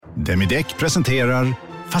Demideck presenterar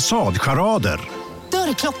Fasadcharader.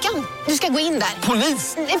 Dörrklockan. Du ska gå in där.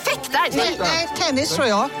 Polis? Effektar? Nej, tennis tror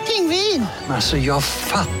jag. Pingvin. Alltså jag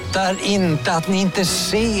fattar inte att ni inte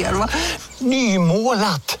ser. Va?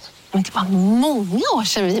 Nymålat. Men det var många år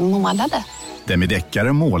sedan vi målade.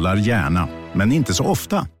 Demideckare målar gärna, men inte så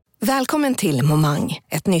ofta. Välkommen till Momang,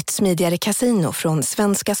 ett nytt smidigare kasino från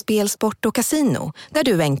Svenska Spel, Sport och Casino, där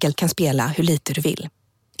du enkelt kan spela hur lite du vill.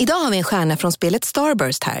 Idag har vi en stjärna från spelet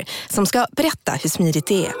Starburst här, som ska berätta hur smidigt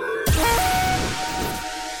det är.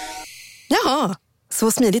 Jaha,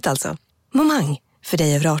 så smidigt alltså. Momang, för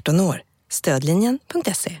dig över 18 år.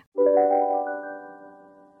 Stödlinjen.se.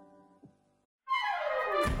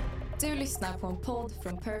 Du lyssnar på en podd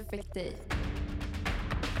från Perfect Day.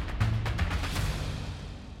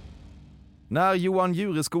 När Johan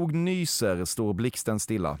Jureskog nyser står blixten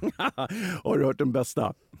stilla. Har du hört den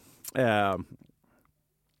bästa?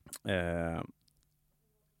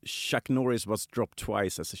 Chuck Norris was dropped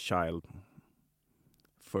twice as a child.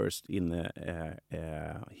 First in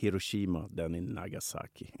Hiroshima, then in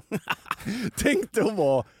Nagasaki. Tänk dig att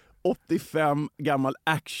vara 85 gammal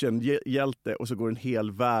actionhjälte och så går en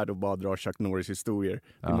hel värld och bara drar Chuck Norris historier.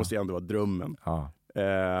 Det måste ju ändå vara drömmen. Ja.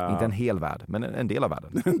 Inte en hel värld, men en del av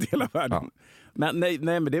världen. En del av världen. Ja. Men nej,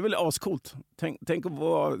 men det är väl ascoolt. Tänk att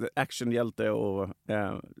vara actionhjälte och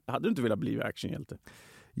hade du inte velat bli actionhjälte?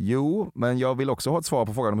 Jo, men jag vill också ha ett svar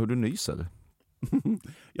på frågan om hur du nyser.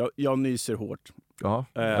 jag nyser hårt. Ja,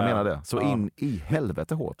 jag menar det. Så in i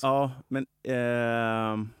helvete hårt. Ja, men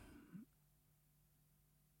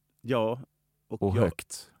ja. Och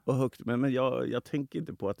högt. Och högt, men jag tänker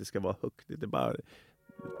inte på att det ska vara högt. Det är bara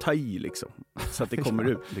ta i liksom, så att det kommer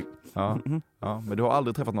ut. Ja, ja, men du har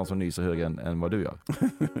aldrig träffat någon som nyser högre än vad du gör.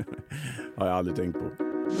 Har jag aldrig tänkt på.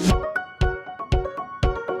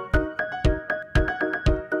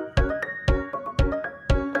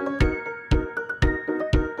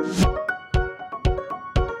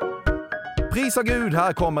 Prisa Gud,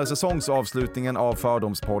 här kommer säsongsavslutningen av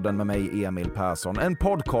Fördomspodden med mig, Emil Persson. En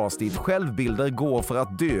podcast dit självbilder går för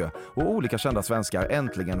att dö och olika kända svenskar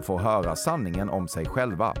äntligen får höra sanningen om sig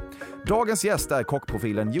själva. Dagens gäst är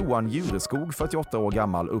kockprofilen Johan Jureskog, 48 år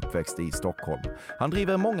gammal, uppväxt i Stockholm. Han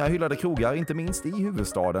driver många hyllade krogar, inte minst i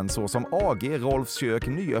huvudstaden, såsom AG, Rolfs kök,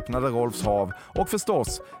 nyöppnade Rolfs hav och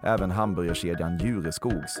förstås även hamburgerkedjan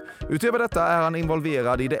Jureskogs. Utöver detta är han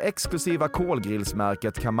involverad i det exklusiva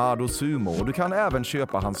kolgrillsmärket Kamado Sumo. Och du kan även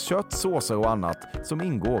köpa hans kött, såser och annat som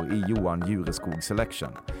ingår i Johan Jureskog Selection.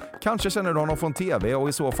 Kanske känner du honom från tv och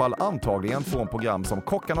i så fall antagligen från program som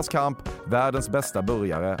Kockarnas kamp, Världens bästa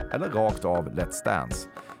burgare eller rakt av Let's Dance.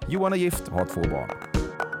 Johan är gift och har 2 barn.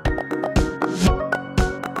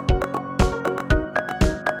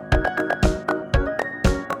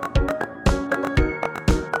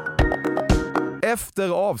 Efter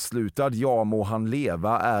avslutad Ja må han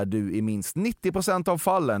leva är du i minst 90% av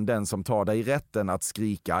fallen den som tar dig rätten att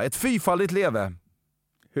skrika ett fyrfaldigt leve.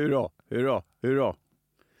 Hurra, hurra, hurra.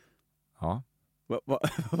 Ja.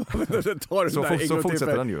 Så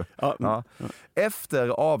fortsätter den ju. Ja. Ja. Efter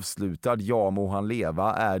avslutad Ja må han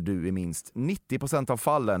leva är du i minst 90% av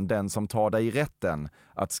fallen den som tar dig rätten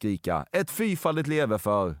att skrika ett fyrfaldigt leve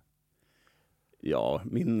för... Ja,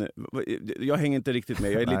 jag hänger inte riktigt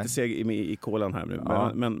med. Jag är lite seg i kolan här nu.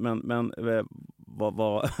 Ja. Men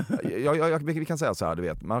vad... Vi kan säga så här, du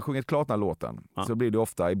vet. Man sjunger klart den här låten. Ja. Så blir det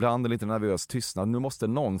ofta, ibland lite nervös tystnad. Nu måste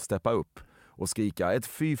någon steppa upp och skrika ett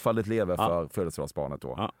fyrfaldigt leve för födelsedagsbarnet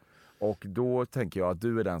då. Ja. Och då tänker jag att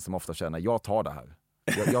du är den som ofta känner, jag tar det här.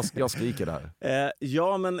 Jag skriker det här.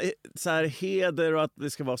 Ja, men så här heder och att det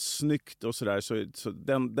ska vara snyggt och sådär. Så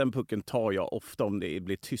den pucken tar jag ofta om det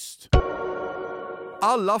blir tyst.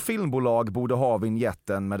 Alla filmbolag borde ha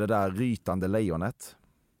vignetten med det där rytande lejonet.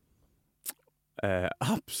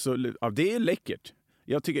 Absolut. Ja, det är läckert.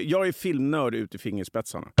 Jag är filmnörd ut i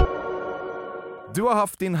fingerspetsarna. Du har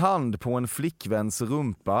haft din hand på en flickväns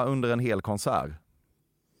rumpa under en hel konsert.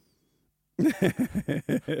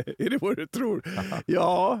 Är det vad du tror?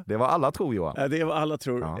 Ja. Det var alla tror, Johan. Det var alla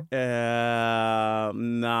tror. Ja.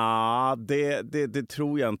 Det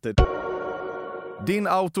tror jag inte. Din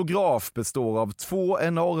autograf består av 2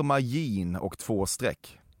 enorma jean och 2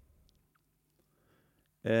 streck.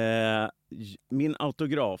 Min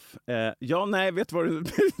autograf. Vet du vad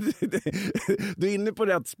du är inne på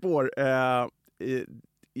rätt spår.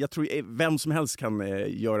 Jag tror vem som helst kan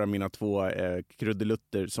göra mina 2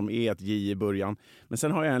 kruddelutter som är ett J i början. Men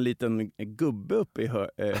sen har jag en liten gubbe uppe i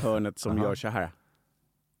hörnet som gör så här.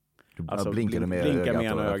 Alltså blinkar med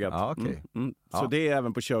ena ögat. Ja, okay. Så det är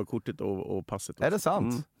även på körkortet och passet också. Är det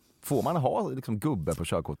sant? Får man ha liksom gubbe på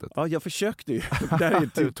körkortet? Ja, jag försökte ju. Det här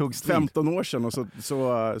är typ 15 år sedan och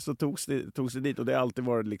så togs det dit. Och det har alltid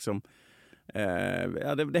varit liksom... det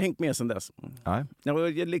har hängt med sedan dess. Nej. Ja,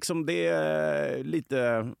 liksom det är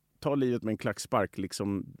lite... Ta livet med en klackspark.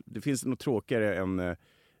 Liksom. Det finns något tråkigare än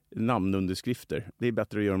namnunderskrifter. Det är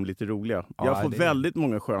bättre att göra dem lite roliga. Ja, jag får väldigt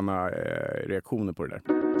många sköna reaktioner på det där.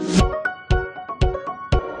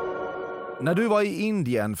 När du var i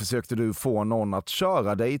Indien försökte du få någon att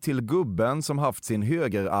köra dig till gubben som haft sin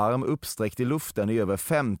högerarm uppsträckt i luften i över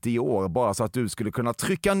 50 år bara så att du skulle kunna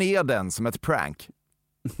trycka ner den som ett prank.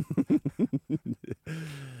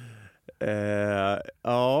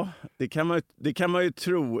 Ja, det kan man ju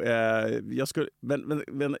tro.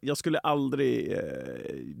 Men jag skulle aldrig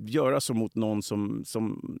göra så mot någon som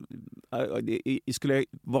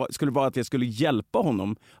skulle vara att jag skulle hjälpa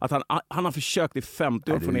honom. Att han har försökt i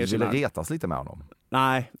 50 år få ner sina... Du ville retas lite med honom?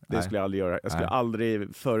 Nej, det skulle jag aldrig göra. Jag skulle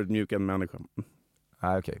aldrig förödmjuka en människa.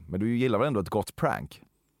 Nej, okej. Men du gillar väl ändå ett gott prank?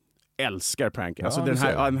 Älskar prank. Ja, alltså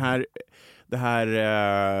det här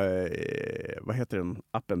vad heter den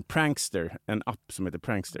appen? Prankster, en app som heter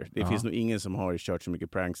Prankster. Det finns nog ingen som har kört så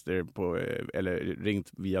mycket Prankster på, eller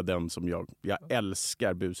ringt via den som jag. Jag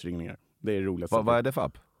älskar busringningar. Det är roligt. Vad är det för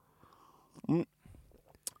app?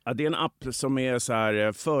 Ja, det är en app som är så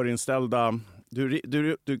här förinställda.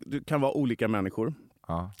 Du kan vara olika människor.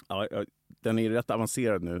 Ja, den är rätt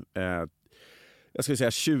avancerad nu. Jag skulle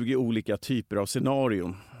säga 20 olika typer av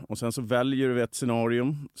scenarion. Och sen så väljer du ett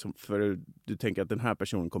scenario för du tänker att den här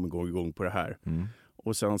personen kommer gå igång på det här.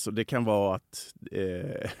 Och sen så det kan vara att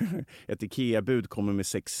ett IKEA-bud kommer med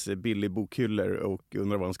 6 billig bokhyllor och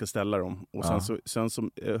undrar vad de ska ställa dem. Och sen så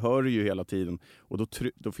hör du ju hela tiden och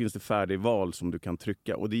då finns det färdig val som du kan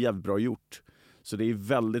trycka och det är jävligt bra gjort. Så det är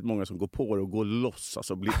väldigt många som går på det och går loss,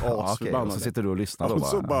 alltså blir asförbannade. Och så sitter du och lyssnar då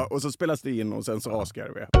och så spelas det in och sen så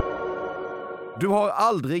askarvar vi. Du har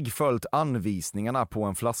aldrig följt anvisningarna på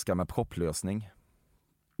en flaska med propplösning?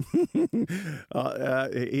 Ja,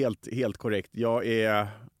 helt korrekt. Jag är...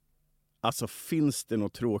 Alltså, finns det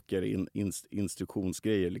något tråkigare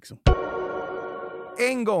instruktionsgrejer liksom?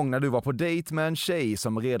 En gång när du var på dejt med en tjej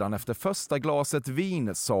som redan efter första glaset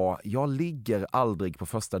vin sa jag ligger aldrig på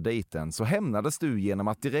första dejten, så hämnades du genom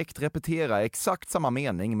att direkt repetera exakt samma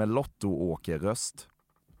mening med Lotto-Åke-röst.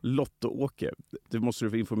 Lotto-Åke? Du måste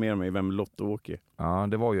informera mig vem Lotto-Åke är. Ja,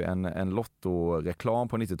 det var ju en Lotto-reklam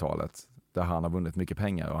på 90-talet där han har vunnit mycket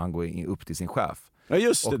pengar och han går upp till sin chef. Ja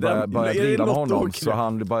just det. Och börjar driva med honom så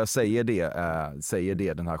han bara säger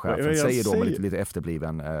det den här chefen. Säger då med lite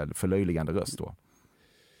efterbliven förlöjligande röst då.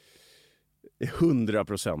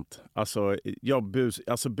 100%.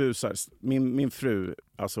 Alltså busar. Min fru,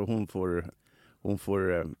 alltså hon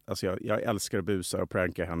får alltså jag älskar att busa och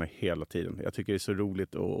pranka henne hela tiden. Jag tycker det är så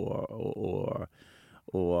roligt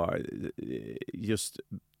och just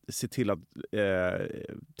se till att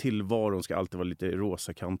tillvaron ska alltid vara lite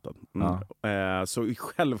rosakantad. Så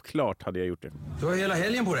självklart hade jag gjort det. Du har hela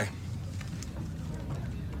helgen på dig.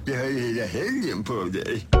 Jag har hela helgen på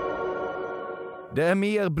dig. Det är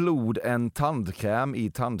mer blod än tandkräm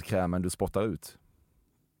i tandkrämen du spottar ut.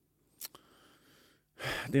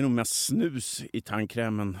 Det är nog mest snus i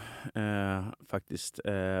tandkrämen faktiskt.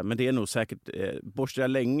 Men det är nog säkert, borstar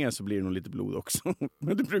jag länge så blir det nog lite blod också.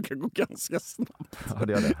 Men det brukar gå ganska snabbt. Ja,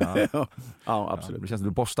 det är det. Ja, absolut. Ja, det känns som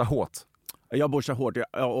du borstar hårt. Jag borstar hårt.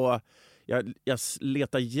 Och jag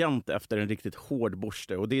letar jämt efter en riktigt hård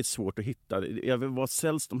borste och det är svårt att hitta. Vad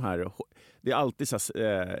säljs de här? Det är alltid så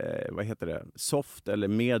vad heter det? Soft eller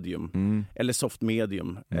medium. Eller soft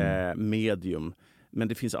medium. Medium. Men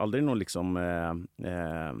det finns aldrig någon liksom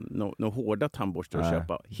någon hårda tandborstar att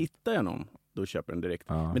köpa. Hittar jag någon, då köper jag den direkt.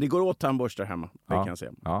 Ja. Men det går åt tandborstar hemma, det kan jag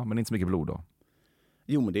säga. Ja, men inte så mycket blod då?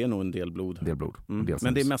 Jo, men det är nog en del blod. Men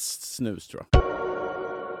det är mest snus tror jag.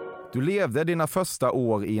 Du levde dina första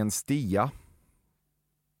år i en stia.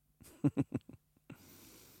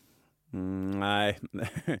 Nej.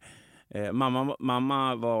 Mamma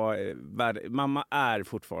är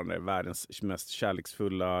fortfarande världens mest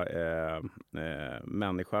kärleksfulla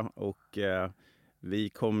människa och vi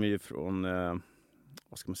kommer ju från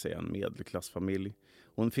vad ska man säga, en medelklassfamilj.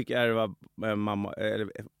 Hon fick ärva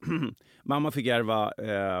mamma fick ärva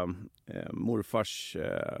morfars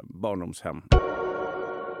barndomshem.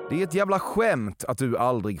 Det är ett jävla skämt att du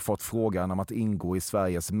aldrig fått frågan om att ingå i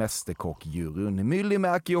Sveriges mästerkockjuryn.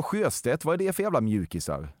 Myllymäki och Sjöstedt, vad är det för jävla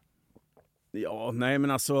mjukisar? Ja, nej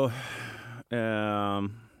men alltså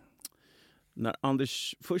när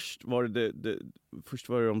Anders först var det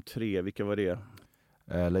de 3, vilka var det?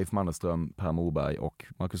 Leif Mannerström, Per Morberg och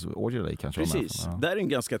Marcus Aujalay kanske. Precis, där är en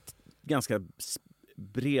ganska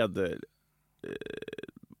bred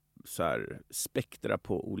så här spektra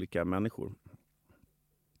på olika människor.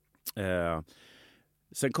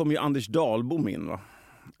 Sen kom ju Anders Dahlbom in, va?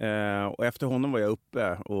 Och efter honom var jag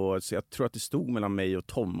uppe, och så jag tror att det stod mellan mig och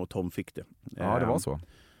Tom fick det. Ja, det var så.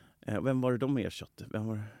 Vem var det de ersatte? Vem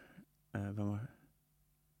var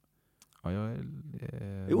Ja,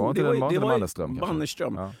 det var Mannerström.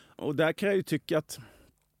 Mannerström. Ja. Och där kan jag ju tycka att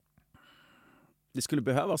det skulle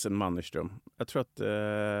behövas en Mannerström. Jag tror att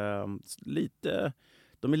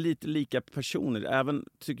de är lite lika personer. Även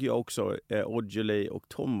tycker jag också Aujalay och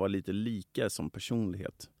Tom var lite lika som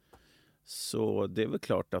personlighet. Så det är väl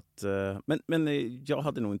klart att... Men jag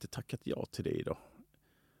hade nog inte tackat ja till det idag.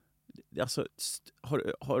 Alltså...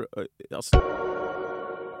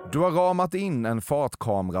 Du har ramat in en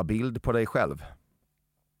fartkamerabild på dig själv.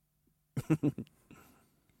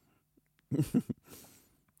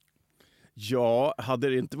 Ja, hade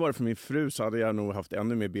det inte varit för min fru så hade jag nog haft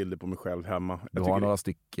ännu mer bilder på mig själv hemma. Du har några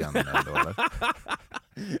stycken ändå, eller?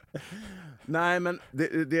 Nej, men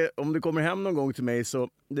om du kommer hem någon gång till mig så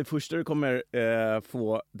det första du kommer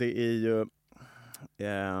få, det är ju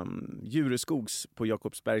Jureskogs på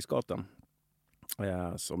Jakobsbergsgatan.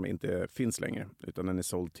 Som inte finns längre, utan den är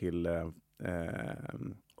såld till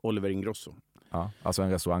Oliver Ingrosso. Ja, alltså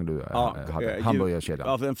en restaurang du hade, hamburgerkedjan.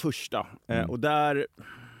 Ja, den första. Och där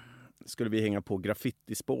skulle vi hänga på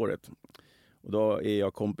graffitispåret. Och då är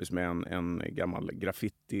jag kompis med en gammal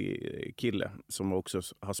graffiti-kille som också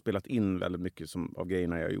har spelat in väldigt mycket av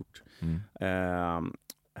grejerna jag har gjort.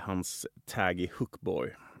 Hans tag är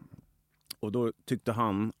Hookboy. Och då tyckte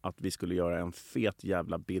han att vi skulle göra en fet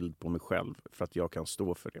jävla bild på mig själv för att jag kan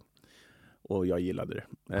stå för det. Och jag gillade det.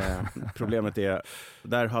 Problemet är,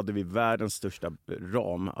 där hade vi världens största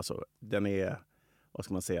ram. Alltså den är, vad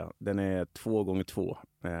ska man säga, den är 2x2.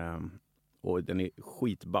 Och den är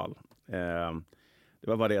skitball. Det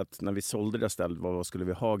var bara det att när vi sålde det stället, vad skulle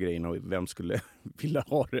vi ha grejerna och vem skulle vilja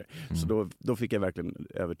ha det. Så då fick jag verkgen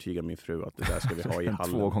övertyga min fru att det där ska vi ha i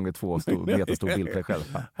hallen. 2x2 jättestor bild på dig själv.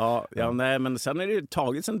 Ja, nej, men sen är det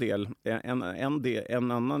tagits en del.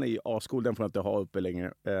 En annan är i A-skol, den får jag inte ha uppe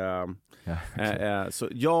längre. Så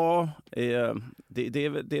ja, det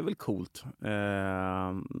är väl coolt.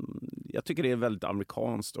 Jag tycker det är väldigt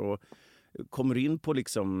amerikanskt och kommer in på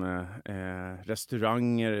liksom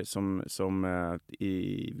restauranger som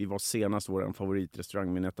vi var senast vår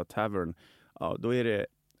favoritrestaurang Minetta Tavern. Ja, då är det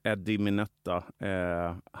Eddie Minetta.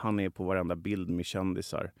 Han är på varenda bild med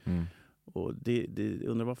kändisar. Och det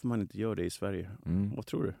undrar varför man inte gör det i Sverige. Vad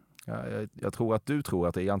tror du? Ja, jag tror att du tror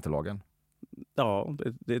att det är jantelagen. Ja,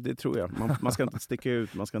 det tror jag. Man ska inte sticka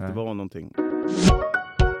ut, man ska inte vara någonting.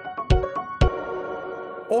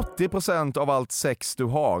 80% av allt sex du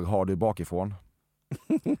har du bakifrån.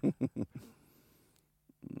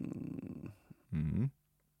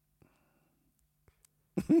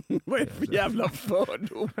 Vad är det för jävla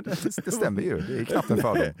fördom? Det stämmer ju, det är knappt en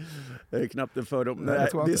fördom. Det är knappt en fördom. Nej,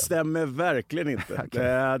 det stämmer verkligen inte.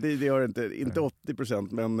 Okay. Det gör det inte. Inte 80%,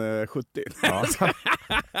 men 70%.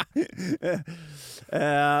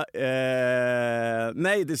 Ja.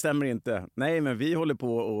 Nej, det stämmer inte. Nej, men vi håller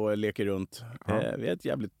på och leker runt. Vi har ett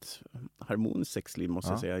jävligt harmoniskt sexliv,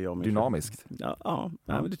 måste jag säga. Jag dynamiskt. Ja,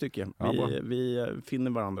 men det tycker jag. Vi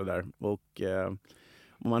finner varandra där. Och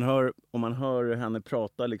om man hör henne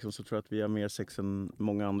prata liksom, så tror jag att vi har mer sex än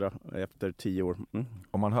många andra efter 10 år.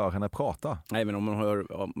 Om man hör henne prata? Nej, men om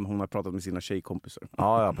hon har pratat med sina tjejkompisar.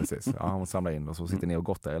 Ja, precis. Ja, hon samlar in och så sitter ni och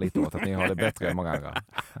gottar lite åt att ni har det bättre än många andra.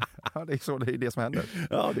 Ja, det är det som händer.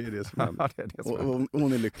 Ja, det är det som händer. Och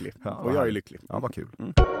hon är lycklig. Och jag är lycklig. Ja, vad kul.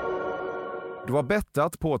 Du har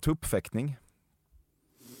bettat på tuppfäktning.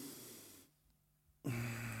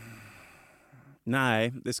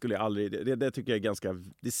 Nej, det skulle jag aldrig. Det tycker jag är ganska...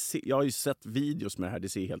 jag har ju sett videos med det här, det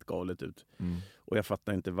ser helt galet ut. Och jag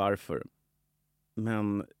fattar inte varför.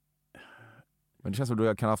 Men det känns som att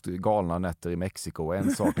du kan ha haft galna nätter i Mexiko och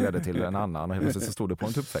en sak ledde till en annan och helt plötsligt så stod du på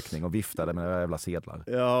en tuppfäktning och viftade med jävla sedlar.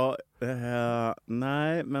 Ja,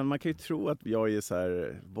 nej, men man kan ju tro att jag är så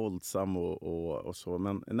här våldsam och så,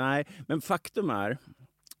 men nej. Men faktum är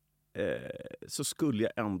så skulle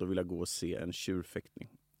jag ändå vilja gå och se en tjurfäktning.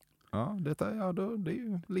 Ja, det är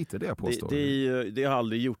ju lite det jag påstår. Det har jag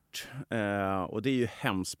aldrig gjort. Och det är ju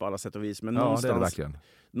hemskt på alla sätt och vis. Men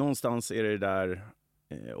någonstans är det där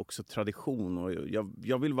också tradition. Och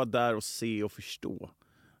jag vill vara där och se och förstå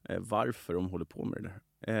varför de håller på med det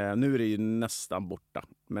där. Nu är det ju nästan borta.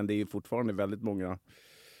 Men det är fortfarande väldigt många...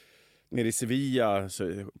 Nere i Sevilla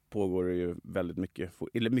så pågår det ju väldigt mycket.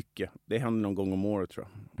 Eller mycket. Det händer någon gång om året, tror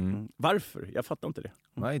jag. Varför? Jag fattar inte det.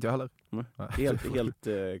 Nej, inte jag heller.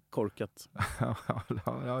 Helt korkat.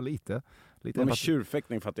 Ja, lite. Men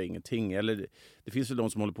tjurfäktning fattar jag ingenting. Eller, det finns ju de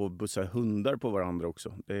som håller på att bussa hundar på varandra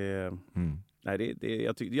också. Nej,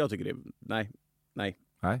 jag tycker det... Nej.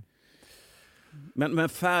 Men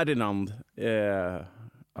Ferdinand...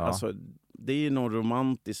 Alltså, det är ju något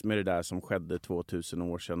romantiskt med det där som skedde 2000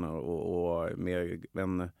 år sedan. Och med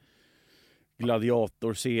en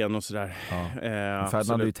gladiatorscen och sådär. Ja.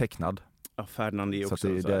 Ferdinand är ju tecknad. Ja, Ferdinand är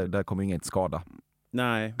också... Så att där kommer inget skada.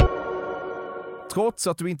 Nej. Trots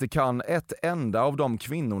att du inte kan ett enda av de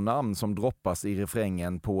kvinnonamn som droppas i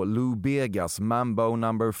refrängen på Lou Begas Mambo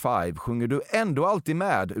No. 5 sjunger du ändå alltid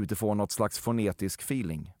med utifrån något slags fonetisk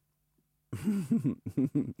feeling.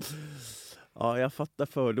 Ja, jag fattar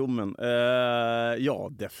fördomen. Ja,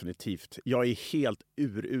 definitivt. Jag är helt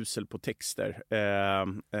urusel på texter.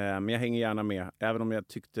 Men jag hänger gärna med. Även om jag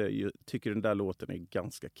tycker den där låten är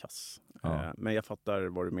ganska kass. Ja. Men jag fattar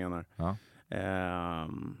vad du menar. Ja.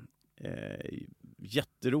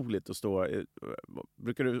 Jätteroligt att stå.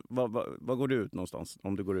 Vad går du ut någonstans?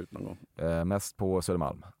 Om du går ut någon gång? Mest på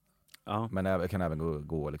Södermalm. Ja. Men jag kan även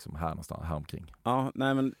gå liksom här någonstans, här omkring. Ja,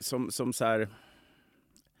 nej men som så här...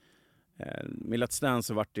 Med Let's Dance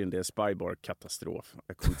så vart det en del spybar-katastrof.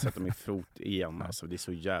 Jag kommer inte sätta min fot igen. Alltså, det är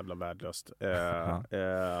så jävla värdelöst.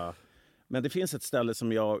 Men det finns ett ställe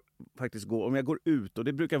som jag faktiskt går... Om jag går ut, och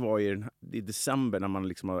det brukar vara i december när man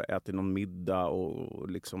liksom har ätit någon middag och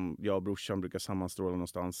liksom jag och brorsan brukar sammanstråla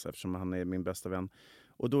någonstans eftersom han är min bästa vän.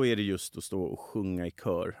 Och då är det just att stå och sjunga i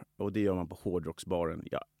kör. Och det gör man på hårdrocksbaren.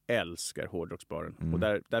 Jag älskar hårdrocksbaren. Och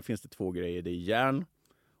där finns det 2 grejer. Det är järn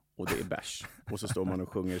och det är bärs. Och så står man och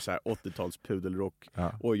sjunger så här 80-tals pudelrock.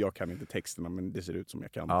 Ja. Och jag kan inte texterna, men det ser ut som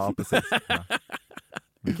jag kan. Ja, precis. Ja.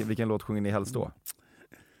 Vilken låt sjunger ni helst då?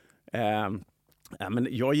 Men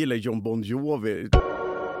jag gillar John Bon Jovi.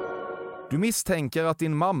 Du misstänker att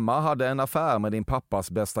din mamma hade en affär med din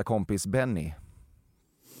pappas bästa kompis Benny.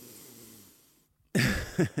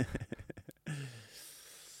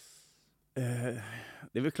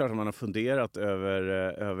 Det är väl klart att man har funderat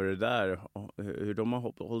över det där. Hur de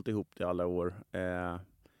har hållit ihop det alla år.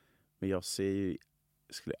 Men jag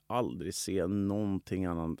skulle aldrig se någonting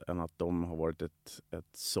annat än att de har varit ett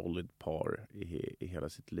solid par i hela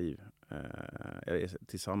sitt liv.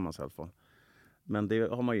 Tillsammans i alla fall. Men det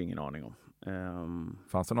har man ju ingen aning om.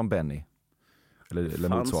 Fanns det någon Benny? Eller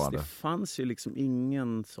motsvarande? Det fanns ju liksom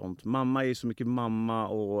ingen sånt. Mamma är ju så mycket mamma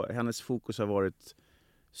och hennes fokus har varit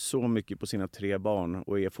så mycket på sina 3 barn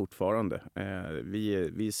och är fortfarande.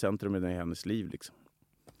 Vi är centrum i hennes liv liksom.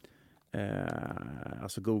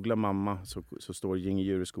 Alltså googla mamma så står Ginger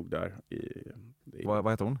Jureskog där.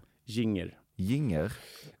 Vad heter hon? Ginger.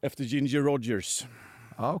 Efter Ginger Rogers.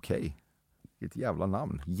 Okej. Ett jävla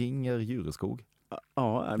namn. Ginger Jureskog.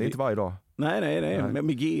 Ja, det är inte varje dag. Nej.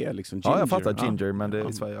 Med G liksom. Ginger. Ja, jag fattar Ginger, men det är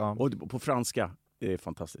i Sverige. Ja. Och på franska, det är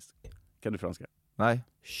fantastiskt. Kan du franska? Nej.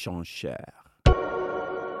 Chancher.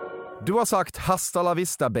 Du har sagt hasta la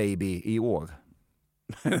vista baby i år.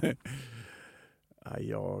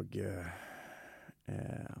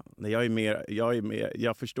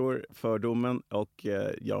 Jag förstår fördomen och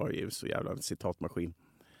jag är ju så jävla en citatmaskin.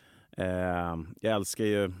 Jag älskar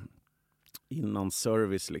ju innan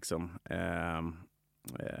service liksom.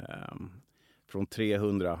 Från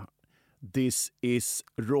 300. This is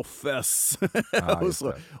Roffes.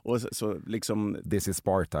 och så liksom... This is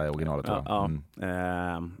Sparta i originalet.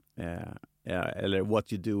 Eller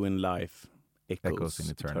What You Do in Life Echoes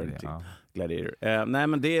in Eternity. Gladiator. Nej,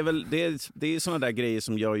 men det är väl det är såna där grejer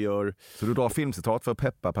som jag gör. Så du drar filmcitat för att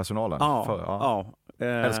peppa personalen?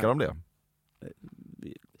 Älskar de det?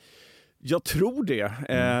 Jag tror det.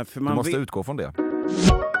 För man du måste utgå från det.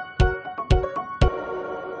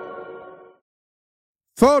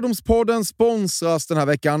 Fördomspodden sponsras den här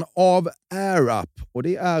veckan av AirUp. Och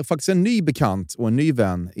det är faktiskt en ny bekant och en ny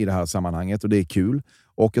vän i det här sammanhanget. Och det är kul.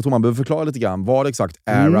 Och jag tror man behöver förklara lite grann vad exakt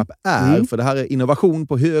AirUp är. För det här är innovation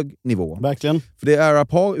på hög nivå. Verkligen. För det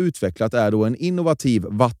AirUp har utvecklat är då en innovativ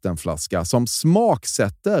vattenflaska som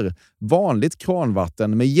smaksätter vanligt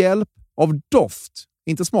kranvatten med hjälp av doft.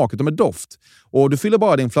 Inte smak utan med doft. Och du fyller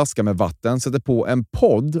bara din flaska med vatten, sätter på en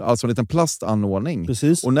podd, alltså en liten plastanordning.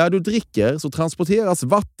 Precis. Och när du dricker så transporteras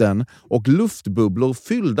vatten och luftbubblor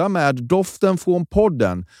fyllda med doften från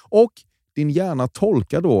podden. Och din hjärna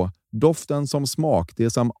tolkar då doften som smak. Det är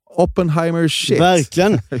som Oppenheimer shit.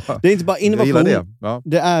 Verkligen. Ja. Det är inte bara innovation. Det. Ja.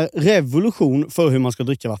 Det är revolution för hur man ska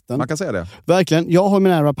dricka vatten. Man kan säga det. Verkligen. Jag har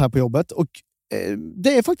min AirUp här på jobbet och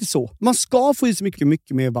det är faktiskt så. Man ska få i sig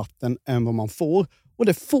mycket mer vatten än vad man får. Och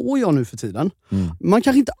det får jag nu för tiden. Man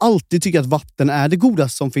kanske inte alltid tycker att vatten är det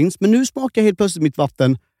godaste som finns. Men nu smakar helt plötsligt mitt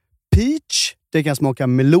vatten peach. Det kan smaka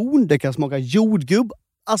melon. Det kan smaka jordgubb.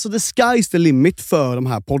 alltså the sky's the limit för de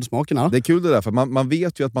här poddsmakerna. Det är kul det där, för man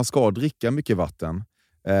vet ju att man ska dricka mycket vatten.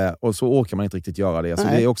 Och så orkar man inte riktigt göra det. Så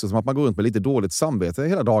det är också som att man går runt med lite dåligt samvete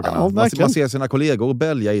hela dagarna. Ja, man ser sina kollegor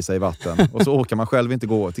bälja i sig vatten. Och så orkar man själv inte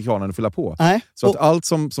gå till kranen och fylla på. Nej. Så att allt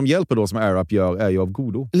som hjälper då, som AirUp gör, är ju av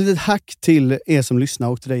godo. Ett litet hack till er som lyssnar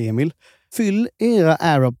och till dig, Emil. Fyll era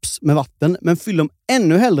AirUps med vatten, men fyll dem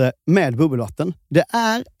ännu hellre med bubbelvatten. Det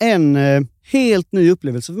är en helt ny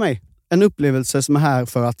upplevelse för mig. En upplevelse som är här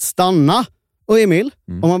för att stanna. Och Emil,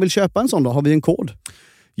 om man vill köpa en sån då, har vi en kod?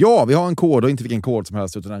 Ja, vi har en kod, och inte vilken kod som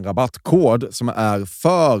helst, utan en rabattkod som är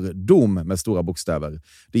fördom med stora bokstäver.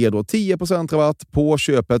 Det ger då 10% rabatt på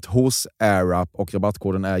köpet hos AirUp, och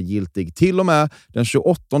rabattkoden är giltig till och med den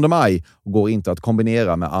 28 maj och går inte att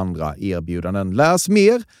kombinera med andra erbjudanden. Läs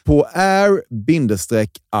mer på air-up.se.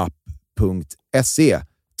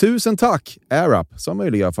 Tusen tack AirUp som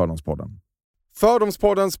möjliggör Fördomspodden.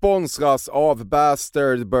 Fördomspodden sponsras av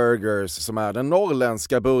Bastard Burgers, som är den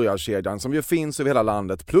norrländska burgarkedjan som ju finns över hela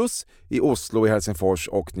landet, plus i Oslo, i Helsingfors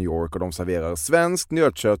och New York, och de serverar svenskt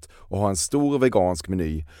nötkött och har en stor vegansk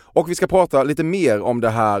meny. Och vi ska prata lite mer om det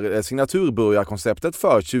här signaturburgarkonceptet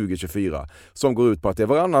för 2024, som går ut på att det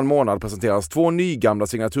varannan månad presenteras 2 nygamla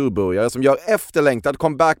signaturburgare som gör efterlängtad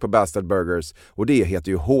comeback på Bastard Burgers, och det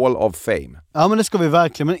heter ju Hall of Fame. Ja, men det ska vi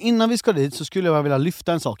verkligen. Men innan vi ska dit så skulle jag vilja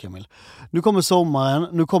lyfta en sak, Emil. Nu kommer sommaren,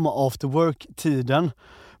 nu kommer after work-tiden.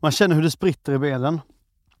 Man känner hur det spritter i benen.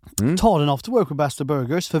 Ta den after work på Bastard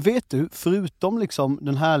Burgers. För vet du, förutom liksom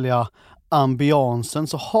den härliga ambiansen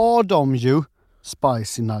så har de ju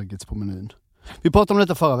spicy nuggets på menyn. Vi pratade om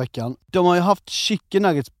detta förra veckan. De har ju haft chicken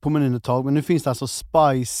nuggets på menyn ett tag, men nu finns det alltså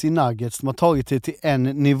spicy nuggets. De har tagit det till en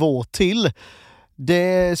nivå till.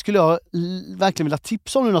 Det skulle jag verkligen vilja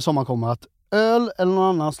tipsa om nu när sommaren kommer, att öl eller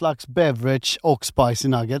någon annan slags beverage och spicy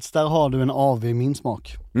nuggets, där har du en AV i min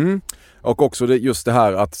smak. Och också just det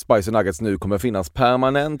här att spicy nuggets nu kommer finnas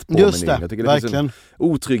permanent på menyn. Jag tycker det verkligen finns en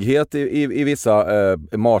otrygghet i vissa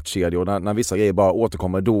matkedjor när vissa grejer bara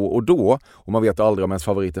återkommer då och man vet aldrig om ens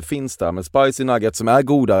favoriter finns där. Men spicy nuggets som är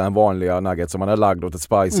godare än vanliga nuggets som man är lagd åt ett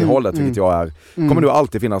spicy hållet, vilket jag är, kommer nu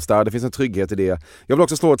alltid finnas där. Det finns en trygghet i det. Jag vill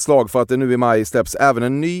också slå ett slag för att det nu i maj släpps även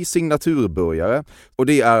en ny signaturburgare, och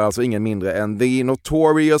det är alltså ingen mindre än The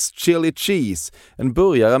Notorious Chili Cheese. En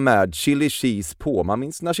burgare med chili cheese på. Man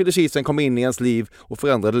minns när chili cheesen kom in i ens liv och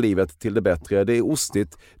förändrade livet till det bättre. Det är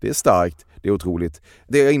ostigt, det är starkt, det är otroligt.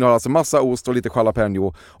 Det innehåller alltså massa ost och lite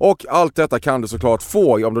jalapeno. Och allt detta kan du såklart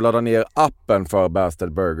få om du laddar ner appen för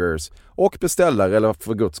Bastard Burgers och beställer, eller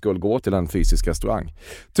för guds skull gå till en fysisk restaurang.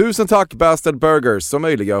 Tusen tack Bastard Burgers som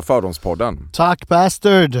möjliggör Fördomspodden. Tack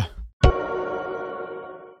Bastard!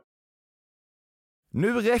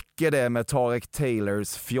 Nu räcker det med Tarek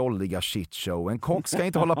Taylors fjolliga shitshow. En kock ska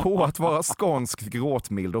inte hålla på att vara skånskt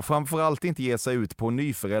gråtmild och framförallt inte ge sig ut på en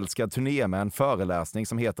nyförälskad turné med en föreläsning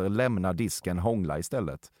som heter Lämna disken, hångla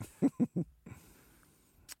istället.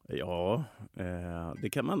 Ja, det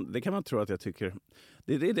kan man tro att jag tycker.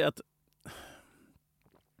 Det är det att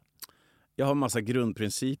jag har en massa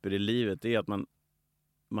grundprinciper i livet. Det är att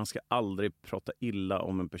man ska aldrig prata illa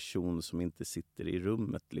om en person som inte sitter i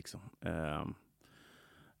rummet liksom.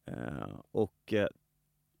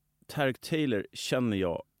 Tarek Taylor känner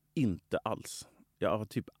jag inte alls. Jag har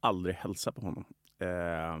typ aldrig hälsat på honom.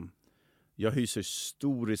 Jag hyser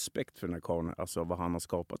stor respekt för den här karln, alltså vad han har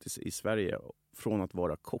skapat i Sverige från att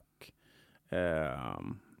vara kock.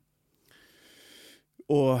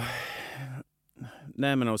 Och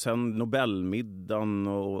sen Nobelmiddagen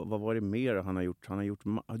och vad var det mer han har gjort? Han har gjort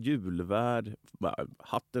julvärd,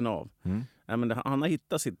 hatten av. Han har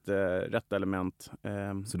hittat sitt rätta element.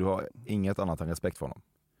 Så du har inget annat än respekt för honom?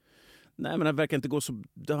 Nej, men han verkar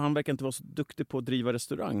inte vara så duktig på att driva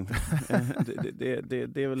restaurang.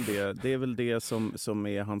 Det är väl det som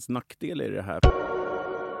är hans nackdel i det här.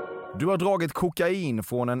 Du har dragit kokain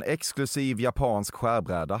från en exklusiv japansk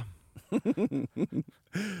skärbräda.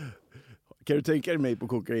 Kan du tänka dig mig på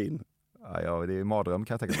kokain? Ja, det är mardröm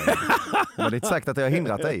kan jag tänka mig. Men det är inte säkert att jag har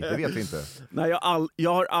hindrat dig, det vet vi inte. Nej,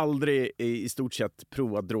 jag har aldrig i stort sett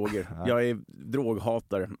provat droger. Jag är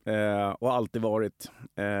droghatare och alltid varit.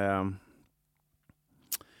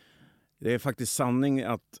 Det är faktiskt sanning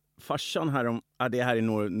att farsan det här är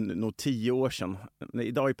nog 10 år sedan.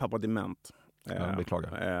 Idag är pappa dement. Jag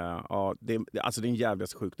beklagar. Ja, det är den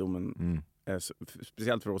jävligaste sjukdomen.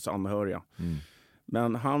 Speciellt för oss anhöriga.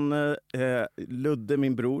 Men han, Ludde,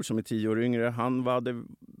 min bror som är 10 år yngre,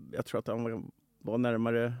 jag tror att han var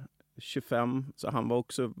närmare 25, så han var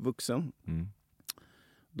också vuxen.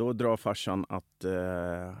 Då drar farsan att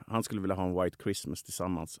han skulle vilja ha en White Christmas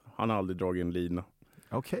tillsammans. Han har aldrig dragit en lina.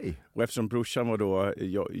 Okej. Och eftersom brorsan var då,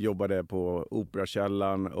 jobbade på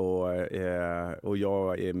Operakällaren och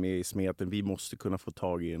jag är med i smeten, vi måste kunna få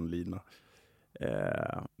tag i en lina.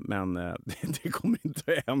 Men det kommer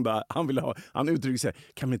inte att hända. Han uttrycker sig,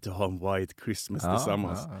 kan vi inte ha en White Christmas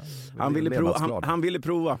tillsammans? Ja. Han ville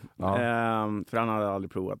prova, för han hade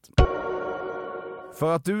aldrig provat.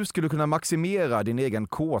 För att du skulle kunna maximera din egen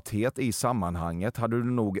kåthet i sammanhanget hade du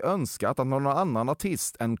nog önskat att någon annan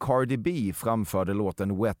artist än Cardi B framförde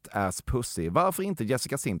låten Wet Ass Pussy. Varför inte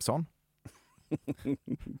Jessica Simpson?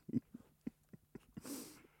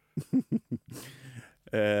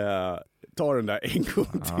 Ta den där en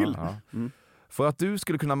gång till. För att du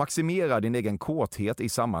skulle kunna maximera din egen kåthet i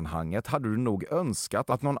sammanhanget hade du nog önskat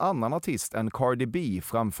att någon annan artist än Cardi B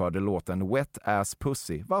framförde låten Wet Ass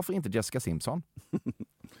Pussy. Varför inte Jessica Simpson?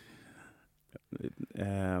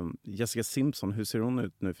 Jessica Simpson, hur ser hon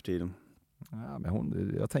ut nu för tiden? Ja,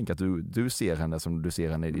 men jag tänker att du ser henne som du ser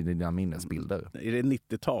henne i dina minnesbilder. Är det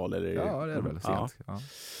 90-tal? Eller? Ja, det är väl sent. Ja.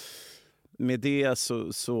 Med det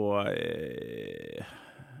så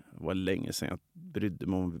var länge sedan jag brydde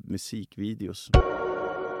mig om musikvideos.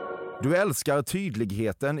 Du älskar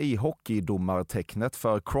tydligheten i hockeydomartecknet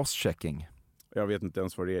för crosschecking. Jag vet inte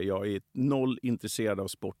ens vad det är. Jag är noll intresserad av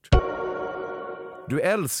sport. Du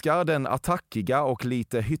älskar den attackiga och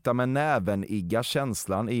lite hytta med näven-igga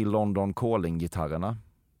känslan i London Calling-gitarrerna.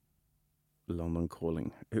 London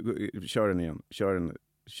Calling. Kör den igen.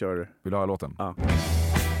 Kör. Vill du höra låten? Ja.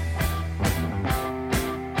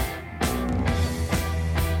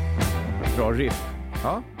 Bra riff.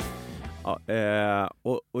 Ja.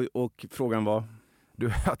 Och frågan var?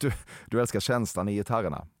 Du älskar känslan i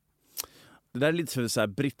gitarrerna. Det där är lite så här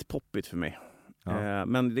brittpoppigt för mig. Ja.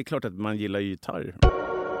 Men det är klart att man gillar gitarr.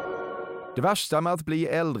 Det värsta med att bli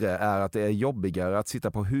äldre är att det är jobbigare att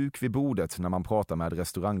sitta på huk vid bordet när man pratar med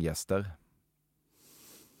restauranggäster.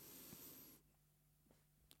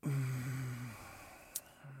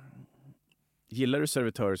 Gillar du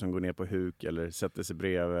servitörer som går ner på huk eller sätter sig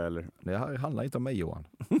bredvid? Eller? Det här handlar inte om mig, Johan.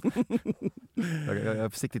 jag är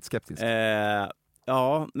försiktigt skeptisk.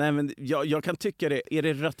 Ja, nej, men jag kan tycka det. Är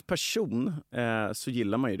det rätt person så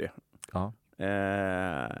gillar man ju det. Ja.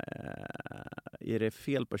 Är det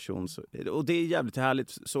fel person så, och det är jävligt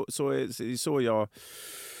härligt. Så jag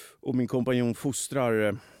och min kompanjon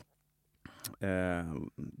fostrar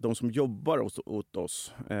de som jobbar åt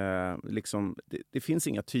oss. Liksom, det finns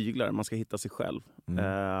inga tyglar, man ska hitta sig själv.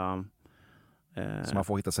 Så man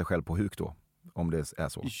får hitta sig själv på huk då, om det är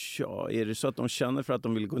så? Ja, är det så att de känner för att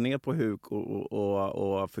de vill gå ner på huk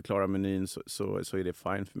och förklara menyn så är det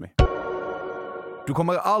fine för mig. Du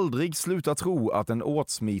kommer aldrig sluta tro att en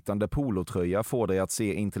åtsmitande polotröja får dig att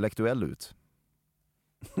se intellektuell ut.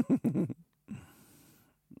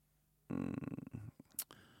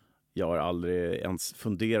 Jag har aldrig ens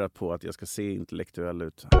funderat på att jag ska se intellektuell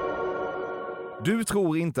ut. Du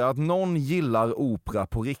tror inte att någon gillar opera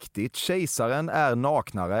på riktigt. Kejsaren är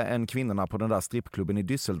naknare än kvinnorna på den där strippklubben i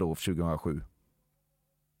Düsseldorf 2007.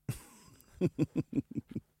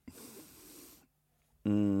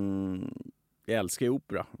 Jag älskar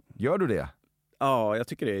opera. Gör du det? Ja, jag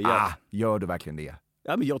tycker det. Gör du verkligen det?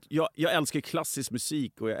 Ja, men jag älskar klassisk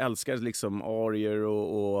musik och jag älskar liksom arier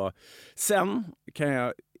och sen kan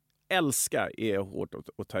jag älska är hårt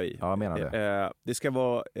att ta i. Ja, jag menar det. Det ska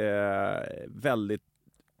vara väldigt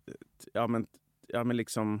men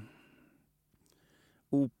liksom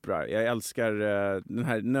opera. Jag älskar den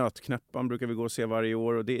här nötknäppan brukar vi gå och se varje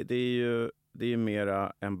år och det är ju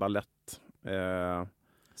mera en ballett.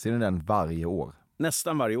 Ser ni den varje år?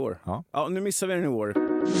 Nästan varje år. Ja, nu missar vi den i år.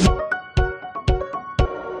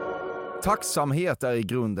 Tacksamhet är i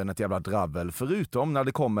grunden ett jävla dravel, förutom när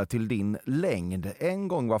det kommer till din längd. En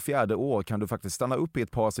gång var 4:e år kan du faktiskt stanna upp i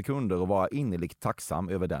ett par sekunder och vara innerligt tacksam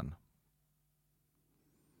över den.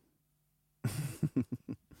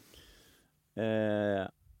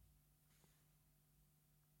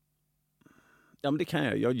 Ja, men det kan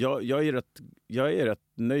jag. Jag är rätt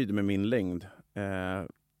nöjd med min längd.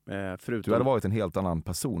 Förutom... Du hade varit en helt annan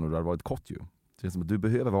person och du hade varit kort ju. Det är som att du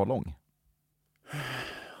behöver vara lång.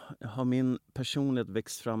 Har min personlighet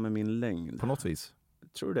växt fram med min längd? På något vis.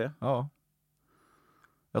 Tror du det? Ja.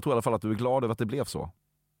 Jag tror i alla fall att du är glad över att det blev så.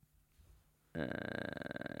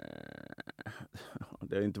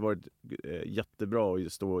 Det har inte varit jättebra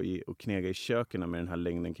att stå och knega i köken med den här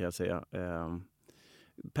längden kan jag säga.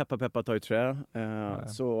 Peppa tar i trä.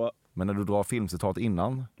 Så... Men när du drar filmcitat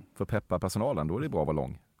innan för Peppa-personalen, då är det bra att vara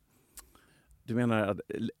lång. Du menar att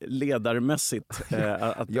ledarmässigt?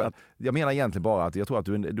 Jag menar egentligen bara att jag tror att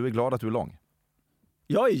du är glad att du är lång.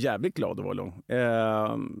 Jag är jävligt glad att vara lång.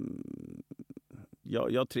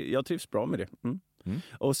 Jag trivs bra med det.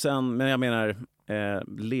 Och sen, men jag menar,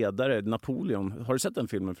 ledare, Napoleon. Har du sett den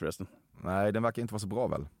filmen förresten? Nej, den verkar inte vara så bra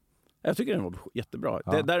väl? Jag tycker den var jättebra.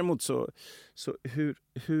 Ja. Däremot så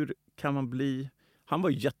hur kan man bli... Han var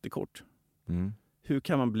ju jättekort. Hur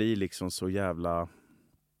kan man bli liksom så jävla...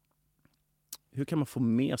 Hur kan man få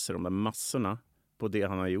med sig de där massorna på det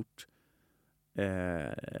han har gjort?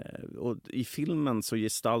 Och i filmen så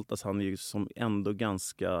gestaltas han ju som ändå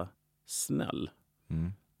ganska snäll.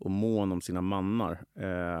 Och mån om sina mannar.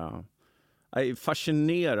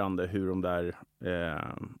 Fascinerande hur de där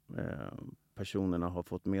personerna har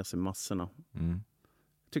fått med sig massorna.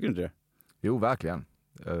 Tycker du inte det? Jo, verkligen.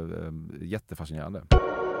 Jättefascinerande.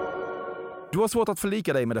 Du har svårt att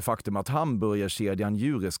förlika dig med det faktum att hamburgerkedjan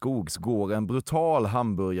Jureskogs går en brutal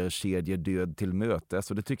hamburgerkedjedöd till möte,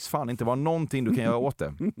 så det tycks fan inte vara någonting du kan göra åt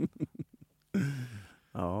det.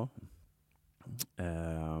 Ja.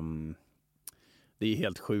 Det är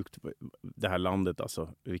helt sjukt det här landet alltså.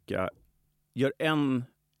 Gör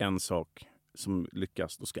en sak som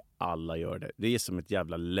lyckas, då ska alla göra det. Det är som ett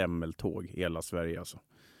jävla lämmeltåg hela Sverige alltså.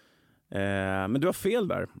 Men du har fel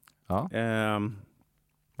där. Ja.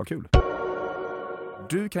 Vad kul.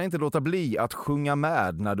 Du kan inte låta bli att sjunga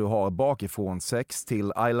med när du har bakifrån sex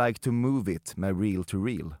till I like to move it med real to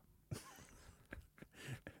real.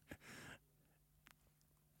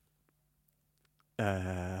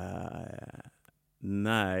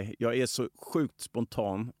 Nej, jag är så sjukt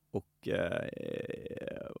spontan och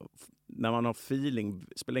när man har feeling,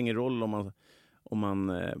 spelar ingen roll om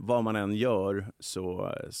man vad man än gör,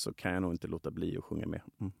 så kan jag nog inte låta bli att sjunga med.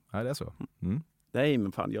 Nej, det är så. Nej,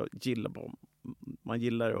 men fan, jag gillar bara, man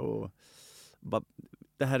gillar och bara,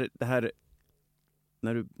 det här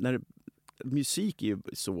när musik är ju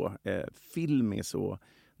så, film är så,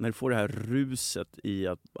 när du får det här ruset i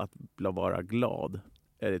att vara glad,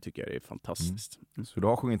 det tycker jag är fantastiskt. Så du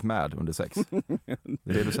har sjungit med under sex?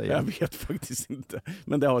 Det är det du säger? Jag vet faktiskt inte,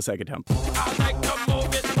 men det har säkert hänt.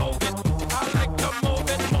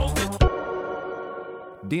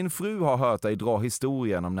 Din fru har hört dig dra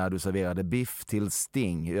historien om när du serverade biff till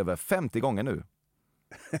Sting över 50 gånger nu.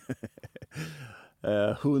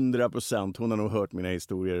 100%. Hon har nog hört mina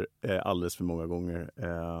historier alldeles för många gånger.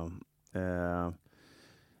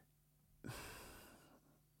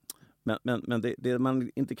 Men det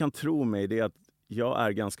man inte kan tro mig, det är att jag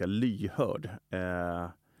är ganska lyhörd.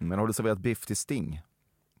 Men har du serverat biff till Sting?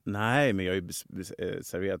 Nej, men jag har ju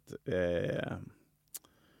serverat...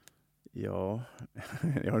 ja,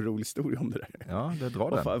 jag har en rolig historia om det där. Ja, det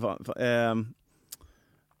drar den.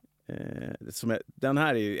 Den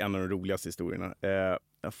här är ju en av de roligaste historierna.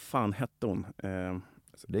 Vad fan hette hon?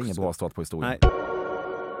 Det är ingen bra start på historien. Nej.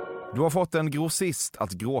 Du har fått en grossist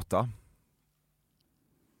att gråta.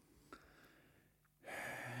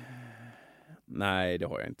 Nej, det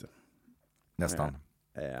har jag inte. Nästan.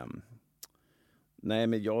 Nej,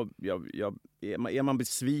 men är man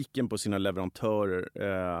besviken på sina leverantörer,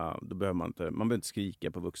 då behöver man behöver inte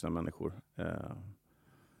skrika på vuxna människor.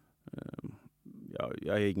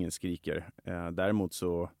 Jag är ingen skrikare. Däremot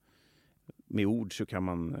så med ord så kan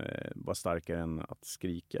man vara starkare än att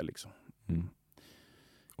skrika liksom.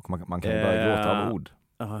 Och man kan börja gråta av ord.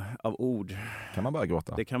 Av ord. Kan man börja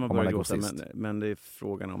gråta? Det kan man börja gråta, men det är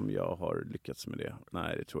frågan om jag har lyckats med det.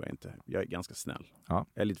 Nej, det tror jag inte. Jag är ganska snäll. Ja.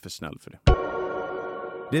 Jag är lite för snäll för det.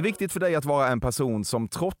 Det är viktigt för dig att vara en person som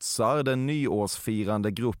trotsar den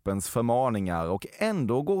nyårsfirande gruppens förmaningar och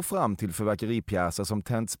ändå går fram till fyrverkeripjäser som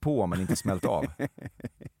tänds på men inte smält av.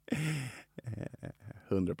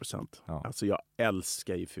 100%. Ja. Alltså jag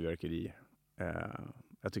älskar ju fyrverkerier.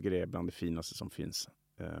 Jag tycker det är bland det finaste som finns.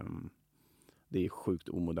 Det är sjukt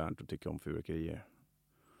omodernt att tycka om fyrverkerier.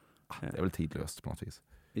 Det är väl tidlöst på något vis.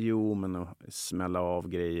 Jo, men att smälla av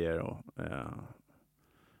grejer och...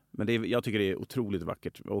 Men jag tycker det är otroligt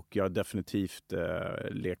vackert, och jag har definitivt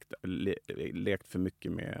lekt för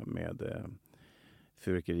mycket med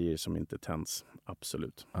fyrverkerier som inte tänds.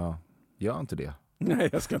 Absolut. Ja. Gör inte det. Nej,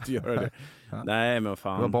 jag ska inte göra det. Ja. Nej, men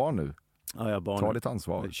fan. Du har barn nu. Ja, jag har barn. Ta ditt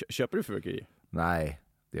ansvar. Köper du fyrverkerier? Nej,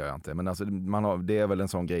 det gör jag inte. Men alltså, det är väl en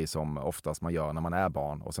sån grej som oftast man gör när man är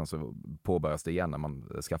barn, och sen så påbörjas det igen när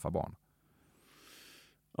man skaffar barn.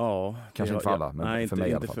 Ja, kanske inte för alla, men nej, för mig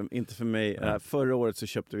i alla fall. Inte för mig. Ja. Förra året så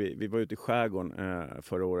köpte vi var ute i skärgården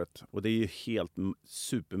förra året, och det är ju helt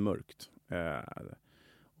supermörkt.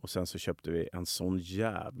 Och sen så köpte vi en sån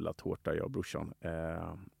jävla tårta, jag och brorsan,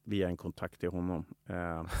 via en kontakt till honom.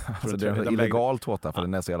 Alltså det är en illegal tårta, för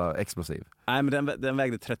den är så jävla explosiv. Nej, men den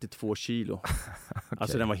vägde 32 kilo. Okay.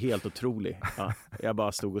 Alltså den var helt otrolig. Ja, jag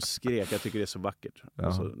bara stod och skrek, jag tycker det är så vackert.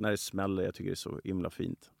 Alltså, när det smäller, jag tycker det är så himla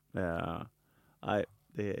fint. Nej,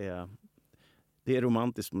 det är Det är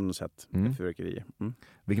romantiskt på något sätt med fyrverkerier.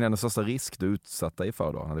 Vilken är den största risk du utsatt dig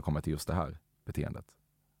för då när det kommer till just det här beteendet?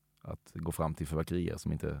 Att gå fram till fyrverkerier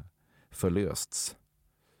som inte förlösts?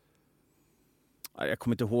 Jag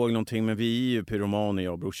kommer inte ihåg någonting, men vi är ju pyromaner,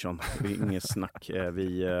 jag och brorsan. Det är inget snack.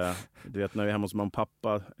 Du vet, när vi är hemma hos mamma och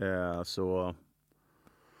pappa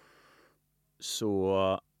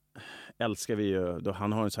så älskar vi ju, då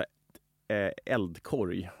han har en så här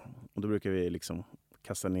eldkorg, och då brukar vi liksom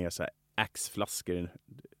kasta ner så här axflaskor,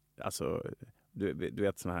 alltså du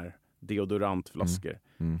vet såna här deodorantflaskor.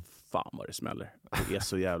 Fan vad det smäller. Det är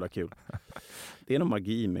så jävla kul. Det är någon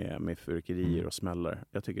magi med fyrverkerier och smällar.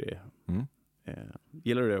 Jag tycker det är.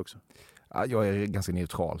 Gillar du det också? Ja, jag är ganska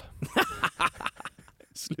neutral.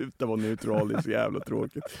 Sluta vara neutral, det är så jävla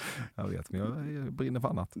tråkigt. Jag vet, men jag brinner för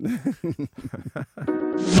annat.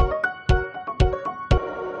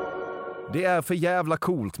 Det är för jävla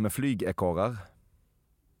coolt med flygekorrar.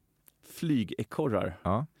 Flygekorrar?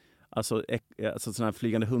 Ja. Alltså sådana här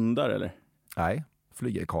flygande hundar, eller? Nej,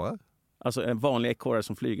 flygekorrar. Alltså en vanlig ekorre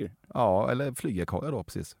som flyger? Ja, eller flygekorrar då,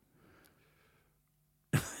 precis.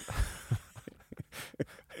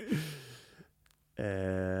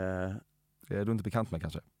 Är du inte bekant med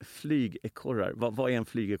kanske? Flygekorrar. Vad är en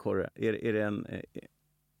flygekorre? Är det en...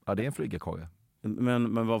 Ja, det är en flygekorre.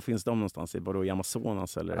 Men var finns de någonstans? Vadå, i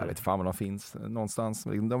Amazonas? Eller? Jag vet inte fan var de finns någonstans.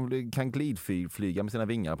 De kan glidflyga med sina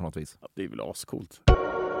vingar på något vis. Ja, det är väl ascoolt.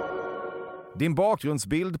 Din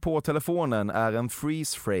bakgrundsbild på telefonen är en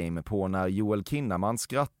freeze frame på när Joel Kinnaman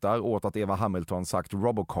skrattar åt att Eva Hamilton sagt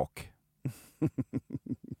Robocock.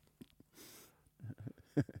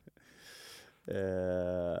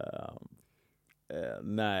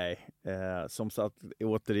 Nej, som sagt,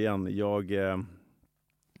 återigen,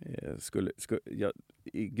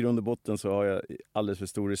 i grund och botten så har jag alldeles för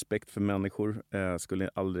stor respekt för människor. Skulle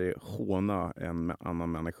aldrig håna en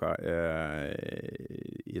annan människa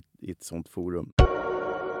i ett sånt forum.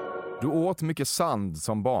 Du åt mycket sand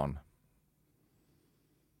som barn.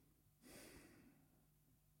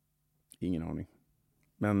 Ingen aning.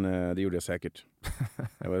 Men det gjorde jag säkert.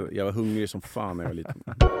 Jag var hungrig som fan när jag var liten.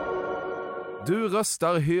 Du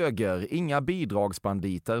röstar höger, inga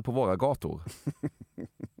bidragsbanditer på våra gator.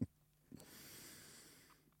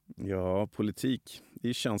 Ja, politik. Det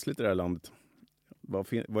är känsligt i det här landet.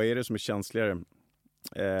 Vad är det som är känsligare?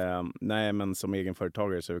 Nej, men som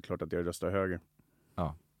egenföretagare så är det klart att jag röstar höger.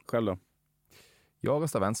 Ja. Själv då? Jag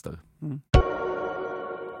röstar vänster.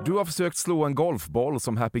 Du har försökt slå en golfboll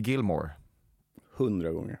som Happy Gilmore.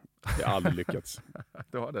 100 gånger. Jag har aldrig lyckats.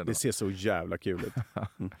 Det ser så jävla kul ut.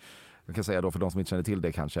 Jag kan säga då för de som inte känner till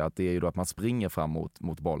det kanske att det är ju då att man springer fram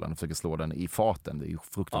mot bollen och försöker slå den i farten. Det är ju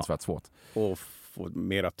fruktansvärt svårt. Och få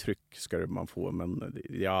mera tryck ska man få, men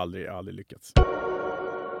jag har aldrig lyckats.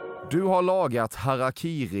 Du har lagat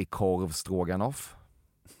harakiri-korv stroganoff.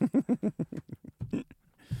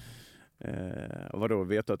 Vadå,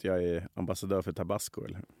 vet du att jag är ambassadör för Tabasco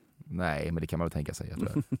eller? Nej, men det kan man väl tänka sig.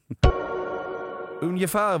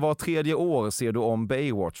 Ungefär var tredje år ser du om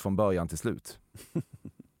Baywatch från början till slut.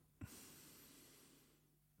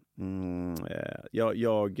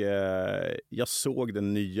 Jag såg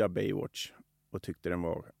den nya Baywatch och tyckte den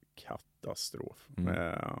var katastrof.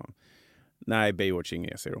 Nej, Baywatch ingen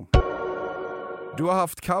jag ser om. Du har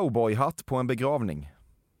haft cowboyhatt på en begravning.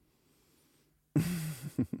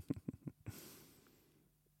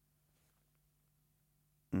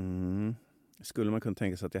 Skulle man kunna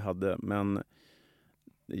tänka sig att jag hade, men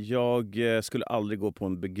jag skulle aldrig gå på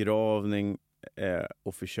en begravning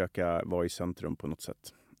och försöka vara i centrum på något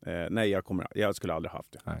sätt. Nej, jag skulle aldrig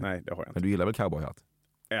haft det. Nej, det har jag inte. Men du gillar väl cowboyhatt?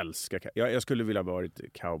 Älskar jag skulle vilja vara ett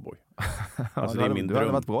cowboy. Alltså, det är min dröm. Du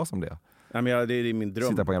hade varit bra som det. Nej, men det är min dröm.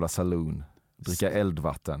 Sitta på en jävla saloon. Dricka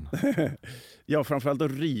eldvatten. Ja, framförallt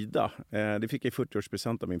att rida. Det fick jag i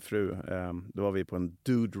 40-årspresent av min fru. Då var vi på en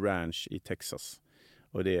dude ranch i Texas.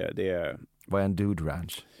 Och det vad är en dude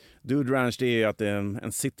ranch? Dude ranch, det är att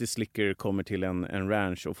en city slicker kommer till en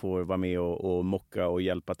ranch och får vara med och mocka och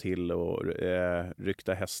hjälpa till och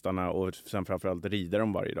rykta hästarna och sen framförallt rida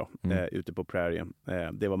dem varje dag ute på prärien.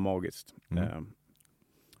 Det var magiskt.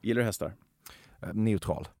 Gillar du hästar?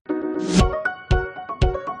 Neutral.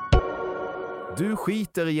 Du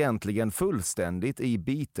skiter egentligen fullständigt i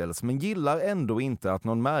Beatles men gillar ändå inte att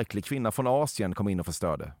någon märklig kvinna från Asien kom in och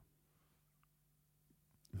förstörde.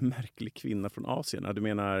 Märklig kvinna från Asien? Ja, du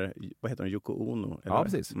menar, vad heter hon, Yoko Ono? Eller? Ja,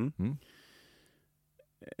 precis.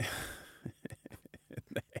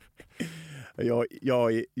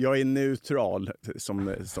 Jag är neutral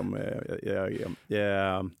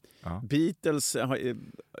Beatles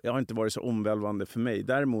jag har inte varit så omvälvande för mig.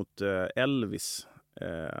 Däremot Elvis.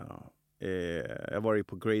 Jag var ju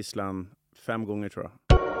på Graceland 5 gånger tror jag.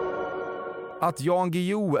 Att Jan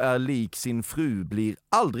Guillou är lik sin fru blir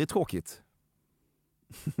aldrig tråkigt.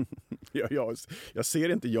 Jag ser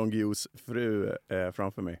inte Jan Guillous fru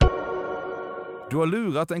framför mig. Du har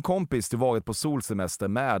lurat en kompis du varit på solsemester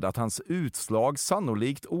med att hans utslag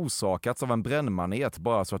sannolikt orsakats av en brännmanet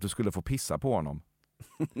bara så att du skulle få pissa på honom.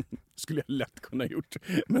 Skulle jag lätt kunna gjort.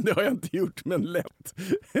 Men det har jag inte gjort, men lätt.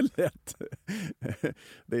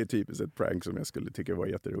 Det är typiskt ett prank som jag skulle tycka var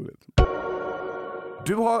jätteroligt.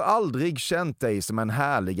 Du har aldrig känt dig som en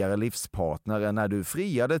härligare livspartner än när du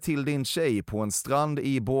friade till din tjej på en strand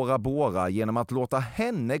i Bara genom att låta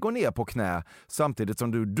henne gå ner på knä samtidigt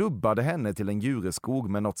som du dubbade henne till en Jureskog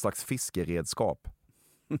med något slags fiskeredskap.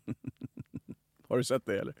 Har du sett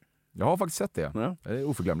det eller? Jag har faktiskt sett det. Ja. Det är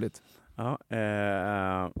oförglömligt. Ja,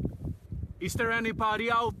 Is there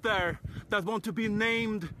anybody out there that want to be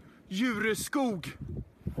named Jureskog?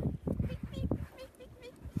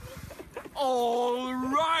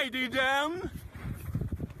 Alrighty then!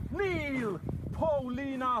 Neil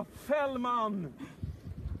Paulina Fällman!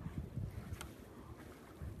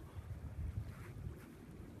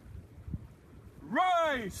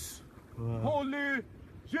 Rise! Holly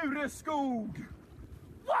Jureskog!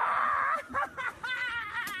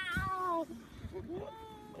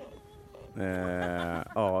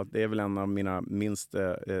 Ja, det är väl en av mina minst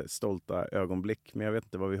stolta ögonblick. Men jag vet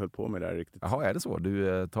inte vad vi höll på med där riktigt. Jaha, är det så?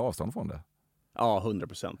 Du tar avstånd från det? Ja,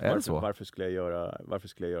 100%. Varför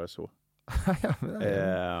skulle jag göra så?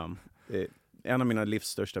 En av mina livs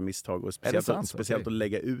största misstag. Och speciellt att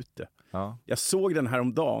lägga ut det. Ja. Jag såg den här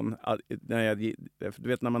om dagen. Du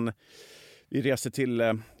vet när vi reste till...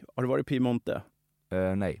 har du varit i Piemonte?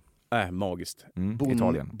 Nej. Magiskt.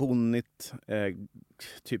 Italien. Bonnigt.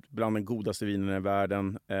 Typ bland den godaste vinen i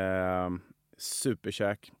världen.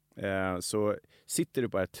 Superkäk. Så sitter du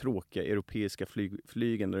på det här tråkiga europeiska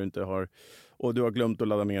flygen där du inte har... Och du har glömt att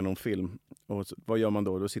ladda ner någon film. Och vad gör man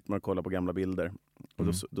då? Då sitter man och kollar på gamla bilder. Och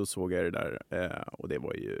då såg jag det där. Och det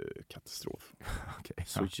var ju katastrof. Okay,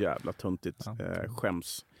 så jävla töntigt.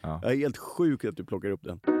 Skäms. Ja. Jag är helt sjuk att du plockar upp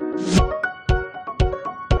den.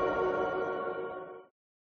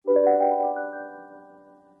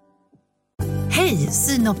 Hej,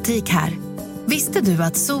 Synoptik här. Visste du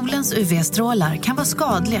att solens UV-strålar kan vara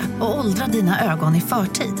skadliga och åldra dina ögon i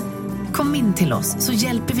förtid? Kom in till oss så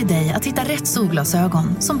hjälper vi dig att hitta rätt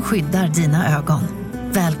solglasögon som skyddar dina ögon.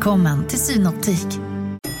 Välkommen till Synoptik.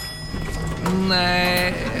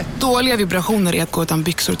 Nej. Dåliga vibrationer är att gå utan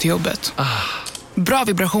byxor till jobbet. Bra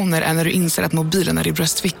vibrationer är när du inser att mobilen är i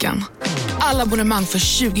bröstfickan. Alla abonnemang för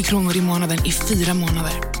 20 kronor i månaden i 4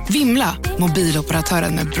 månader. Vimla,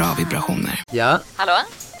 mobiloperatören med bra vibrationer. Ja? Hallå?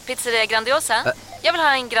 Pizzeria Grandiosa? Jag vill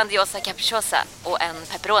ha en Grandiosa capriciosa och en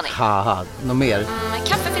pepperoni. Haha, något mer?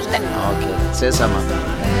 Kaffefilter. Ja, okej, ses samma.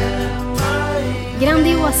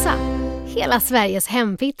 Grandiosa, hela Sveriges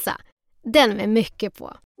hempizza. Den med mycket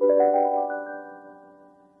på.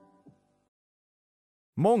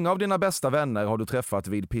 Många av dina bästa vänner har du träffat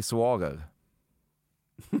vid pissoarer.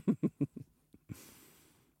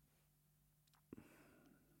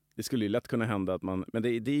 Det skulle ju lätt kunna hända att man... Men det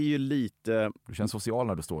är ju lite... Du känns social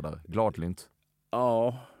när du står där. Gladlynt.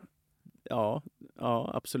 Ja,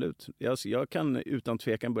 absolut. Jag kan utan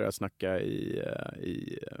tvekan börja snacka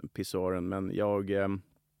i pissoaren. Men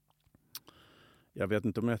jag vet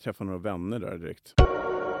inte om jag träffar några vänner där direkt.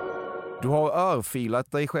 Du har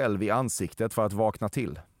örfilat dig själv i ansiktet för att vakna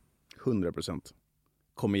till. 100%.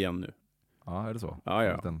 Kom igen nu. Ja, är det så? Ja.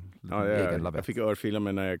 Jag fick örfila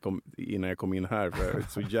mig innan jag kom in här för jag är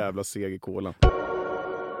så jävla seg i kolan.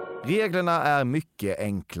 Reglerna är mycket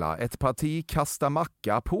enkla. Ett parti kasta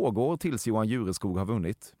macka pågår tills Johan Jureskog har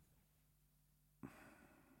vunnit.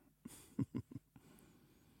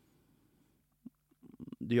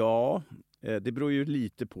 Ja, det beror ju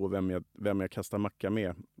lite på vem jag kastar macka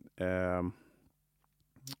med.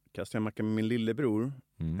 Kastar jag macka med min lillebror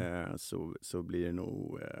så blir det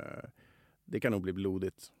nog... det kan nog bli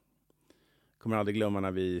blodigt. Kommer aldrig glömma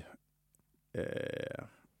när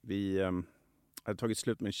vi hade tagit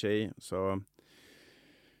slut med en tjej. Så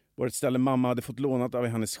var det ett ställe mamma hade fått lånat av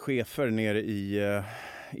hennes chefer nere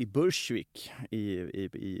i Bursvik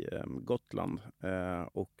i Gotland.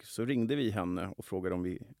 Och så ringde vi henne och frågade om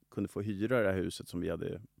vi kunde få hyra det här huset som vi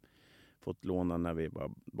hade fått låna när vi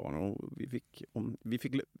var barn. Och vi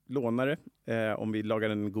fick låna det om vi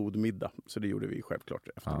lagade en god middag. Så det gjorde vi självklart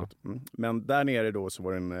efteråt. Ja. Men där nere då så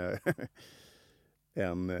var det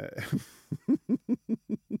en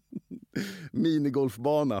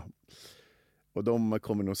minigolfbana. Och de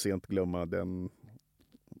kommer nog sent glömma de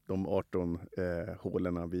 18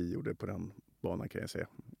 hålen vi gjorde på den banan, kan jag säga.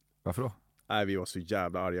 Varför då? Nej, vi var så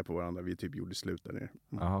jävla arga på varandra. Vi typ gjorde slut där nere.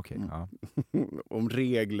 Ja, okej. Ja. Om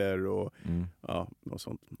regler och och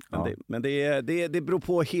sånt. Men det beror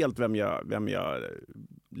på helt vem jag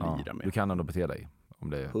lirar med. Du kan ändå bete dig. Om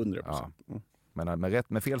det är 100%. Ja. Men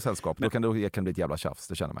med fel sällskap, då kan det bli ett jävla tjafs,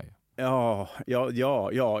 det känner man ju.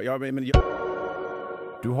 Men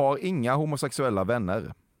Du har inga homosexuella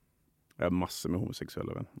vänner. Jag har massor med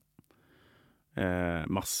homosexuella vänner.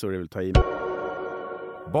 Massor, jag vill ta i.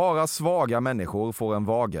 Bara svaga människor får en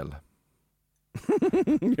vagel.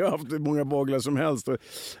 Jag har haft många vaglar som helst.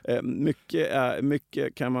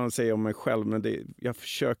 Mycket kan man säga om mig själv, men jag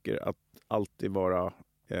försöker att alltid vara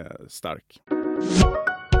stark.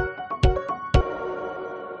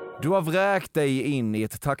 Du har vräkt dig in i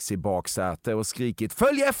ett taxibaksäte och skrikit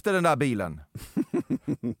 "Följ efter den där bilen!"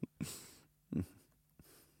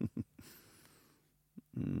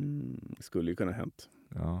 Skulle ju kunna hänt.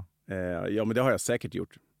 Ja. Men det har jag säkert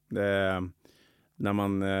gjort. När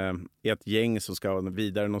man är ett gäng som ska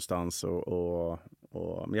vidare någonstans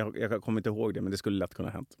men jag kommer inte ihåg det, men det skulle lätt kunna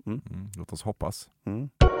hänt. Låt oss hoppas.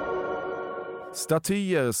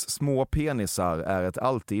 Statyers små penisar är ett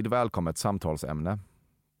alltid välkommet samtalsämne.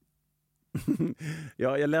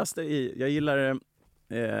 Ja, jag gillar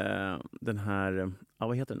den här,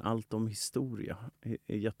 vad heter den? Allt om historia. Det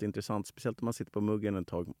är jätteintressant, speciellt om man sitter på muggen ett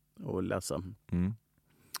tag och läser.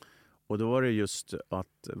 Och då var det just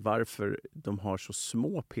att varför de har så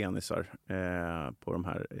små penisar på de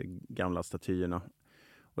här gamla statyerna.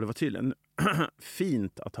 Och det var tydligen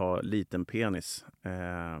fint att ha liten penis.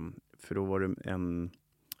 För då var det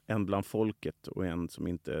en bland folket och en som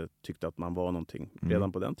inte tyckte att man var någonting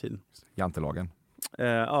redan på den tiden. Jantelagen.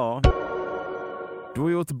 Ja. Du har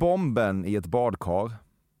gjort bomben i ett badkar.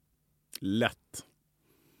 Lätt.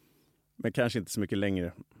 Men kanske inte så mycket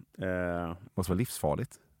längre. Det måste vara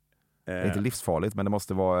livsfarligt. Inte livsfarligt, men det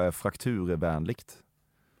måste vara frakturvänligt.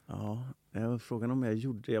 Ja, frågan om jag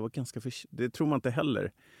gjorde det. Jag var ganska det tror man inte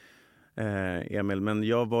heller, Emil. Men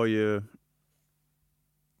jag var ju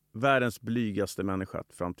världens blygaste människa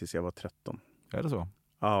fram tills jag var 13. Är det så?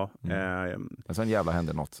 Ja. Men sen jävla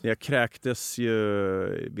hände något. Jag kräktes ju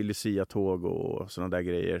vid Lucia-tåg och såna där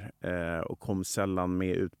grejer. Och kom sällan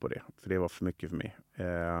med ut på det. För det var för mycket för mig.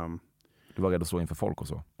 Du var rädd att stå inför folk och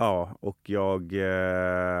så? Ja, och jag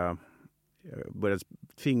började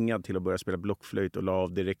tvingad till att börja spela blockflöjt och la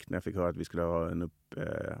av direkt när jag fick höra att vi skulle ha en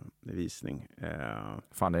uppvisning.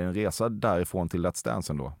 Fan, det är en resa därifrån till Let's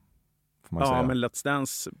Dance ändå. Får man säga. Men Let's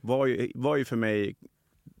Dance var ju för mig,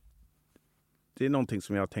 det är någonting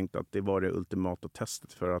som jag har tänkt att det var det ultimata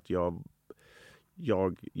testet, för att jag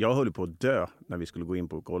höll på att dö när vi skulle gå in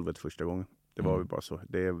på golvet första gången. Det var ju bara så.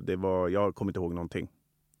 Jag kommer inte ihåg någonting.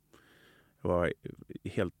 Jag var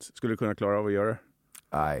skulle du kunna klara av att göra det?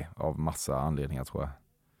 Nej, av massa anledningar tror jag.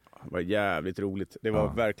 Det var jävligt roligt. Det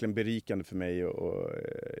var verkligen berikande för mig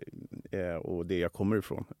och det jag kommer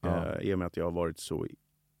ifrån. I och med att jag har varit så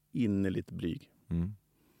innerligt blyg.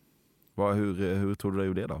 Hur tror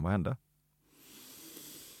du det då? Vad hände?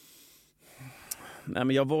 Nej,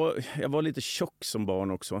 men jag var lite tjock som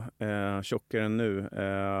barn också. Tjockare än nu.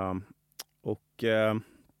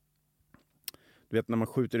 Du vet, när man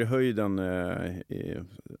skjuter i höjden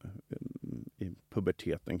i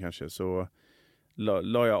puberteten kanske, så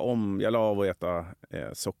la jag av att äta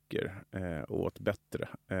socker och åt bättre.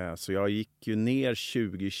 Så jag gick ju ner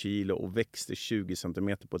 20 kilo och växte 20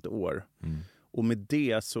 centimeter på ett år. Och med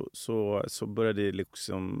det så började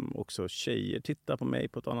liksom också tjejer titta på mig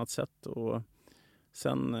på ett annat sätt. Och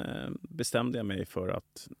sen bestämde jag mig för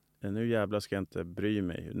att nu jävlar ska jag inte bry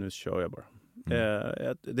mig, nu kör jag bara.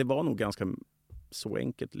 Det var nog ganska så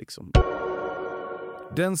enkelt liksom.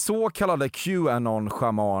 Den så kallade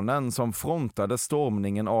QAnon-schamanen som frontade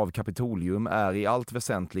stormningen av Kapitolium är i allt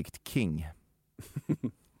väsentligt king.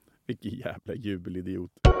 Vilken jävla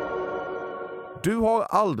jubelidiot. Du har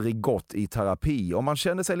aldrig gått i terapi. Om man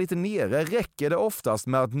känner sig lite nere räcker det oftast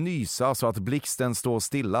med att nysa så att blixten står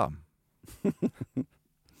stilla.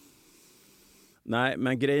 Nej,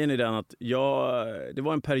 men grejen är den att det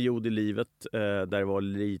var en period i livet där det var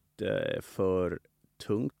lite för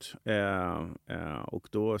tungt. Och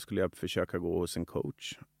då skulle jag försöka gå hos en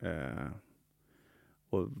coach.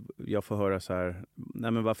 Och jag får höra så här,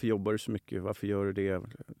 nej men varför jobbar du så mycket? Varför gör du det?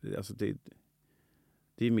 Alltså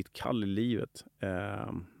det är mitt kall i livet.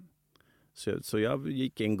 Så jag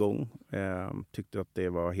gick en gång, tyckte att det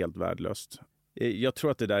var helt värdelöst. Jag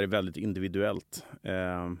tror att det där är väldigt individuellt.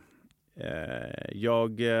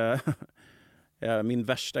 Min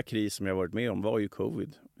värsta kris som jag varit med om var ju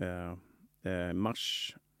covid.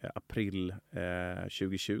 April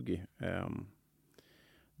 2020.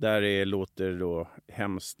 där det låter då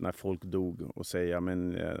hemskt när folk dog och säga,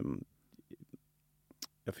 men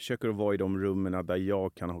jag försöker att vara i de rummen där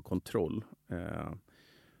jag kan ha kontroll.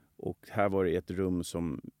 Och här var det ett rum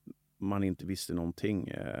som man inte visste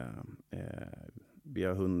någonting. Vi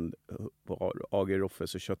har på AG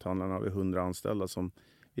Roffes och kötthandlarna har vi 100 anställda som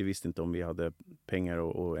vi visste inte om vi hade pengar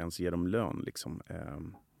och ens ge dem lön. Liksom.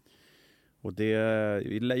 Och det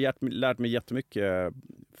lärt mig jättemycket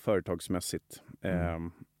företagsmässigt.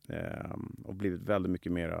 Och blivit väldigt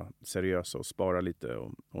mycket mer seriösa och spara lite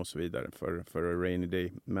och så vidare för a rainy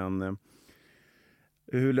day. Men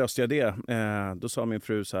hur löste jag det? Då sa min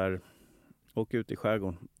fru så här, åk ut i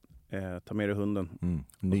skärgården, ta med dig hunden.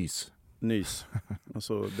 Nys. Och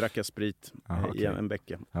så drack jag sprit i en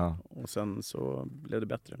bäcke. Ja. Och sen så blev det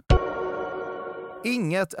bättre.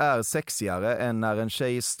 Inget är sexigare än när en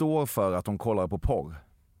tjej står för att hon kollar på porr.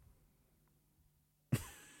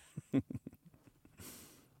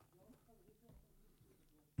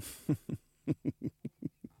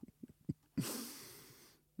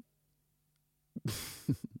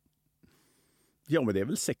 Ja, men det är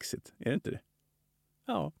väl sexigt, är det inte det?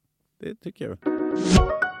 Ja, det tycker jag.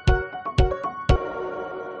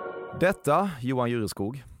 Detta, Johan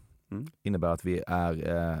Jureskog, innebär att vi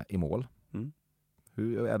är i mål.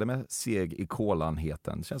 Hur är det med seg i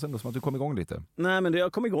kolanheten? Det känns ändå som att du kom igång lite. Nej, men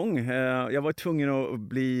jag kom igång. Jag var tvungen att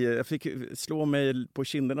jag fick slå mig på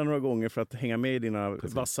kinderna några gånger för att hänga med i dina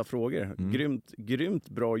vassa frågor. Grymt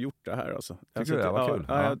bra gjort det här. Alltså. Tycker du det var kul?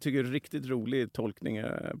 Ja, jag tycker riktigt rolig tolkning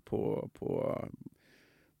på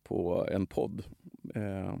en podd.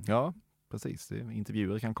 Ja, precis.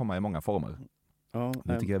 Intervjuer kan komma i många former. Ja,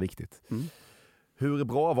 det tycker jag är viktigt. Hur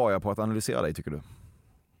bra var jag på att analysera dig, tycker du?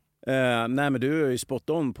 Nej, men du är ju spot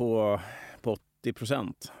on på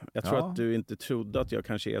 80%. Jag tror att du inte trodde att jag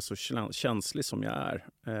kanske är så känslig som jag är.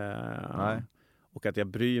 Nej. Och att jag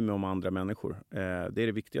bryr mig om andra människor. Det är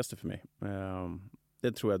det viktigaste för mig.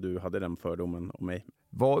 Det tror jag du hade den fördomen om mig.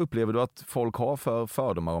 Vad upplever du att folk har för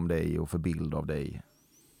fördomar om dig och för bild av dig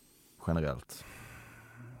generellt?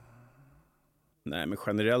 Nej, men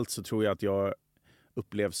generellt så tror jag att jag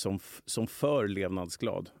upplevs som för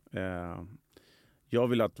levnadsglad. Jag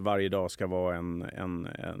vill att varje dag ska vara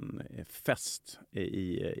en fest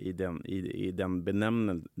i den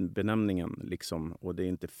benämningen liksom. Och det är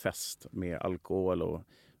inte fest med alkohol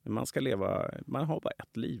men man har bara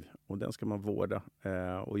ett liv och den ska man vårda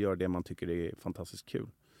och göra det man tycker är fantastiskt kul.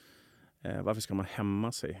 Varför ska man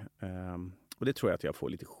hämma sig? Och det tror jag att jag får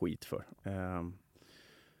lite skit för.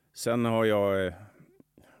 Sen har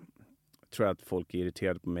tror jag att folk är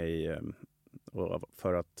irriterade på mig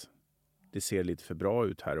för att det ser lite för bra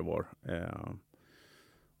ut här och var.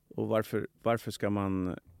 Och varför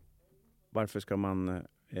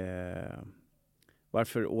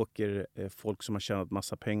åker folk som har tjänat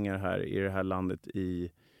massa pengar här i det här landet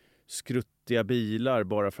i skruttiga bilar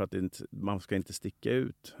bara för att man ska inte sticka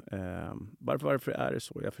ut? Varför är det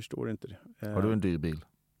så? Jag förstår inte det. Har du en dyr bil?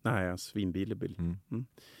 Nej, jag har en svinbillig bil.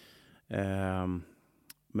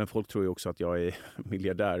 Men folk tror ju också att jag är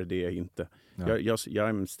miljardär. Det är jag inte. Ja. Jag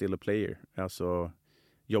är still a player. Alltså,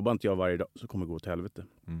 jobbar inte jag varje dag så kommer det gå till helvete.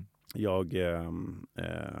 Jag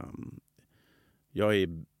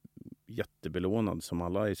är jättebelånad som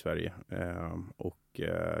alla i Sverige. Och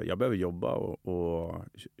jag behöver jobba och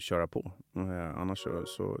köra på. Annars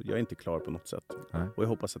så jag är inte klar på något sätt. Nej. Och jag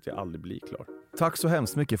hoppas att jag aldrig blir klar. Tack så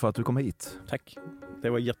hemskt mycket för att du kom hit. Tack. Det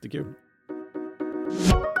var jättekul.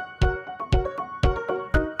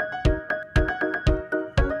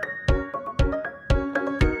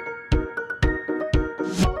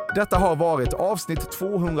 Detta har varit avsnitt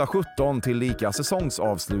 217 till lika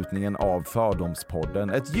säsongsavslutningen av Fördomspodden.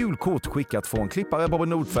 Ett julkort skickat från klippare Bobby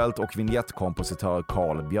Nordfeldt och vignettkompositör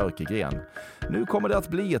Carl Björkegren. Nu kommer det att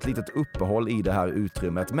bli ett litet uppehåll i det här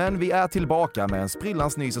utrymmet, men vi är tillbaka med en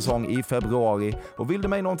sprillans ny säsong i februari. Och vill du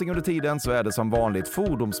mig någonting under tiden så är det som vanligt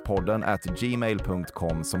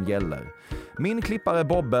fordomspodden@gmail.com som gäller. Min klippare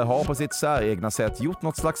Bobbe har på sitt säregna sätt gjort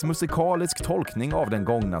något slags musikalisk tolkning av den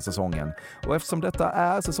gångna säsongen. Och eftersom detta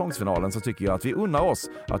är säsongsfinalen så tycker jag att vi unnar oss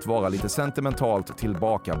att vara lite sentimentalt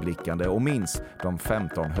tillbakablickande och minns de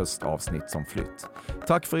 15 höstavsnitt som flytt.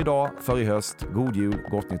 Tack för idag, för i höst, god jul,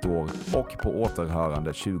 gott nytt år och på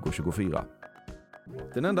återhörande 2024.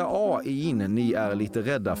 Den enda AI:n ni är lite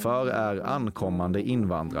rädda för är ankommande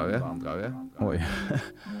invandrare. Oj.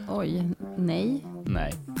 Oj, nej.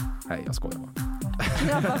 Nej, jag skojar bara.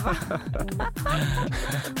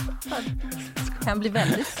 Kan bli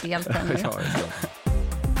väldigt stelt ännu.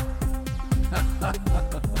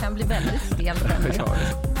 Kan bli väldigt stelt ännu.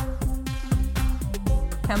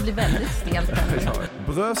 kan bli väldigt stelt.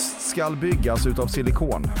 Bröst ska byggas utav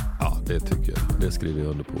silikon. Ja, det tycker jag. Det skriver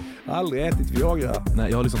jag under på. Aldrig ätit Viagra.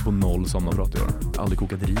 Nej, jag har lyssnat på 0 sommarprat. Aldrig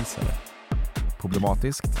kokat ris eller?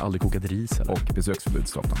 Problematiskt. Aldrig kokat ris eller? Och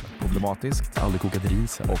besöksförbudsstoppande. Problematiskt. Aldrig kokat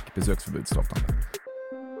ris eller? Och besöksförbudsstoppande.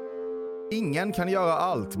 Ingen kan göra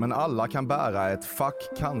allt, men alla kan bära ett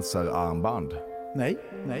cancerarmband. Nej.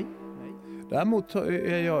 Däremot har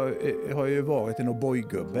jag ju varit en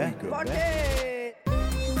O'boy-gubbe.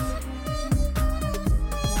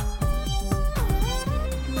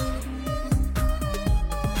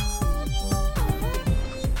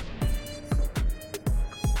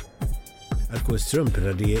 Att gå i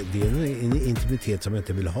strumporna, det är en intimitet som jag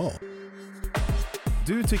inte vill ha.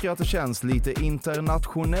 Du tycker att det känns lite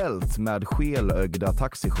internationellt med skelögda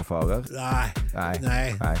taxichaufförer? Nej.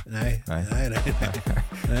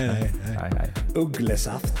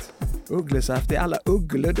 Ugglesaft, det är alla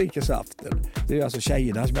ugglor dricker saften. Det är alltså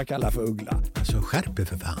tjejerna som jag kallar för uggla. Alltså skärper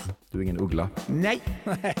för fan. Du är ingen uggla? Nej.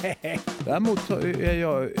 Däremot har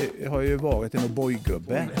jag ju varit en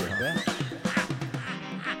O'boy-gubbe.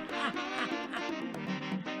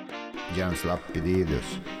 Jens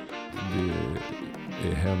Lapididus.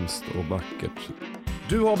 Det är hemskt och vackert.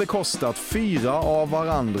 Du har bekostat 4 av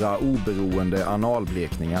varandra oberoende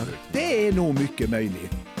analblekningar. Det är nog mycket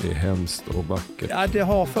möjligt. Det är hemskt och vackert. Ja, det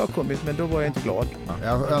har förekommit, men då var jag inte glad.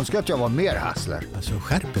 Jag önskar att jag var mer hassler. Alltså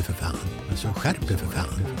skärper för fan.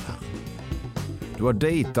 Du har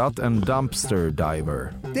dejtat en dumpster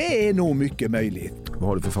diver. Det är nog mycket möjligt. Vad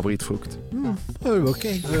har du för favoritfrukt?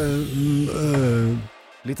 Okej.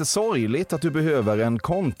 Lite sorgligt att du behöver en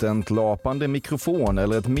contentlapande mikrofon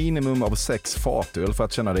eller ett minimum av 6 fatöl för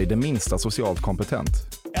att känna dig det minsta socialt kompetent.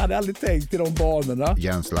 Jag hade aldrig tänkt i de banorna.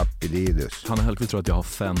 Jens Lapididus. Hanna Hellqvist tror att jag har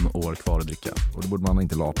 5 år kvar att dricka. Och då borde man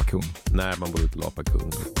inte lapa kung. Nej, man borde inte lapa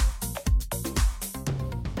kung.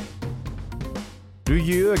 Du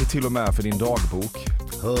ljög till och med för din dagbok.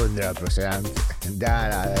 100%.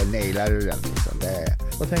 Där nailar du den. Liksom.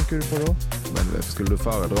 Vad tänker du på då? Men skulle du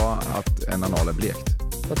föredra att en anal är blekt?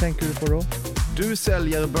 Vad tänker du på då? Du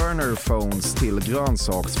säljer burner phones till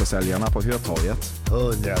grönsaksförsäljarna på Hötorget.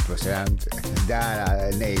 100%.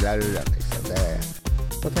 Där nailar du den. Liksom.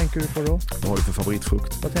 Vad tänker du på då? Vad har du för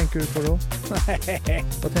favoritfrukt? Vad tänker du på då?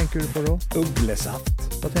 Vad tänker du på då?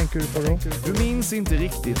 Ugglesaft. Vad tänker du på då? Du minns inte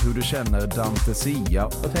riktigt hur du känner Dante Sia.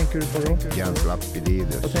 Vad tänker du på då? Jens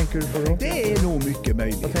Lapididus. Vad tänker du på då? Det är nog mycket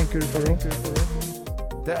möjligt. Vad tänker du på då?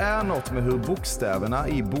 Det är något med hur bokstäverna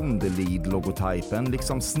i Bondelid-logotypen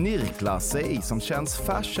liksom snirklar sig som känns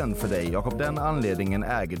fashion för dig, och av den anledningen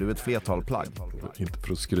äger du ett flertal plagg. Inte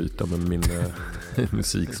för att skryta, men min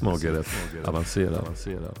musiksmak är rätt avancerad.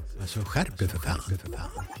 Alltså skärper för fan.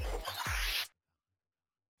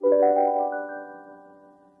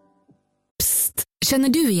 Psst, känner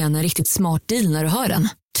du igen en riktigt smart deal när du hör den?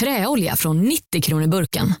 Träolja från 90 kronor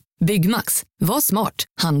burken. Byggmax, var smart,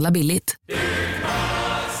 handla billigt.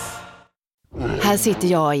 Här sitter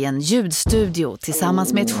jag i en ljudstudio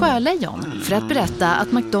tillsammans med ett sjölejon för att berätta att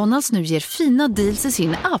McDonald's nu ger fina deals i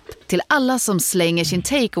sin app till alla som slänger sin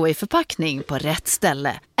takeaway-förpackning på rätt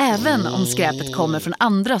ställe. Även om skräpet kommer från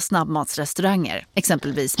andra snabbmatsrestauranger,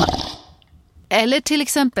 exempelvis eller till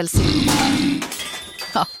exempel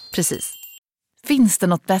ja, precis. Finns det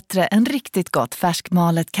något bättre än riktigt gott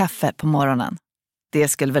färskmalet kaffe på morgonen? Det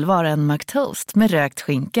skulle väl vara en McToast med rökt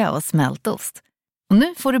skinka och smältost. Och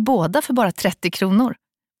nu får du båda för bara 30 kronor.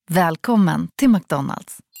 Välkommen till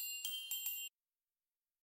McDonald's.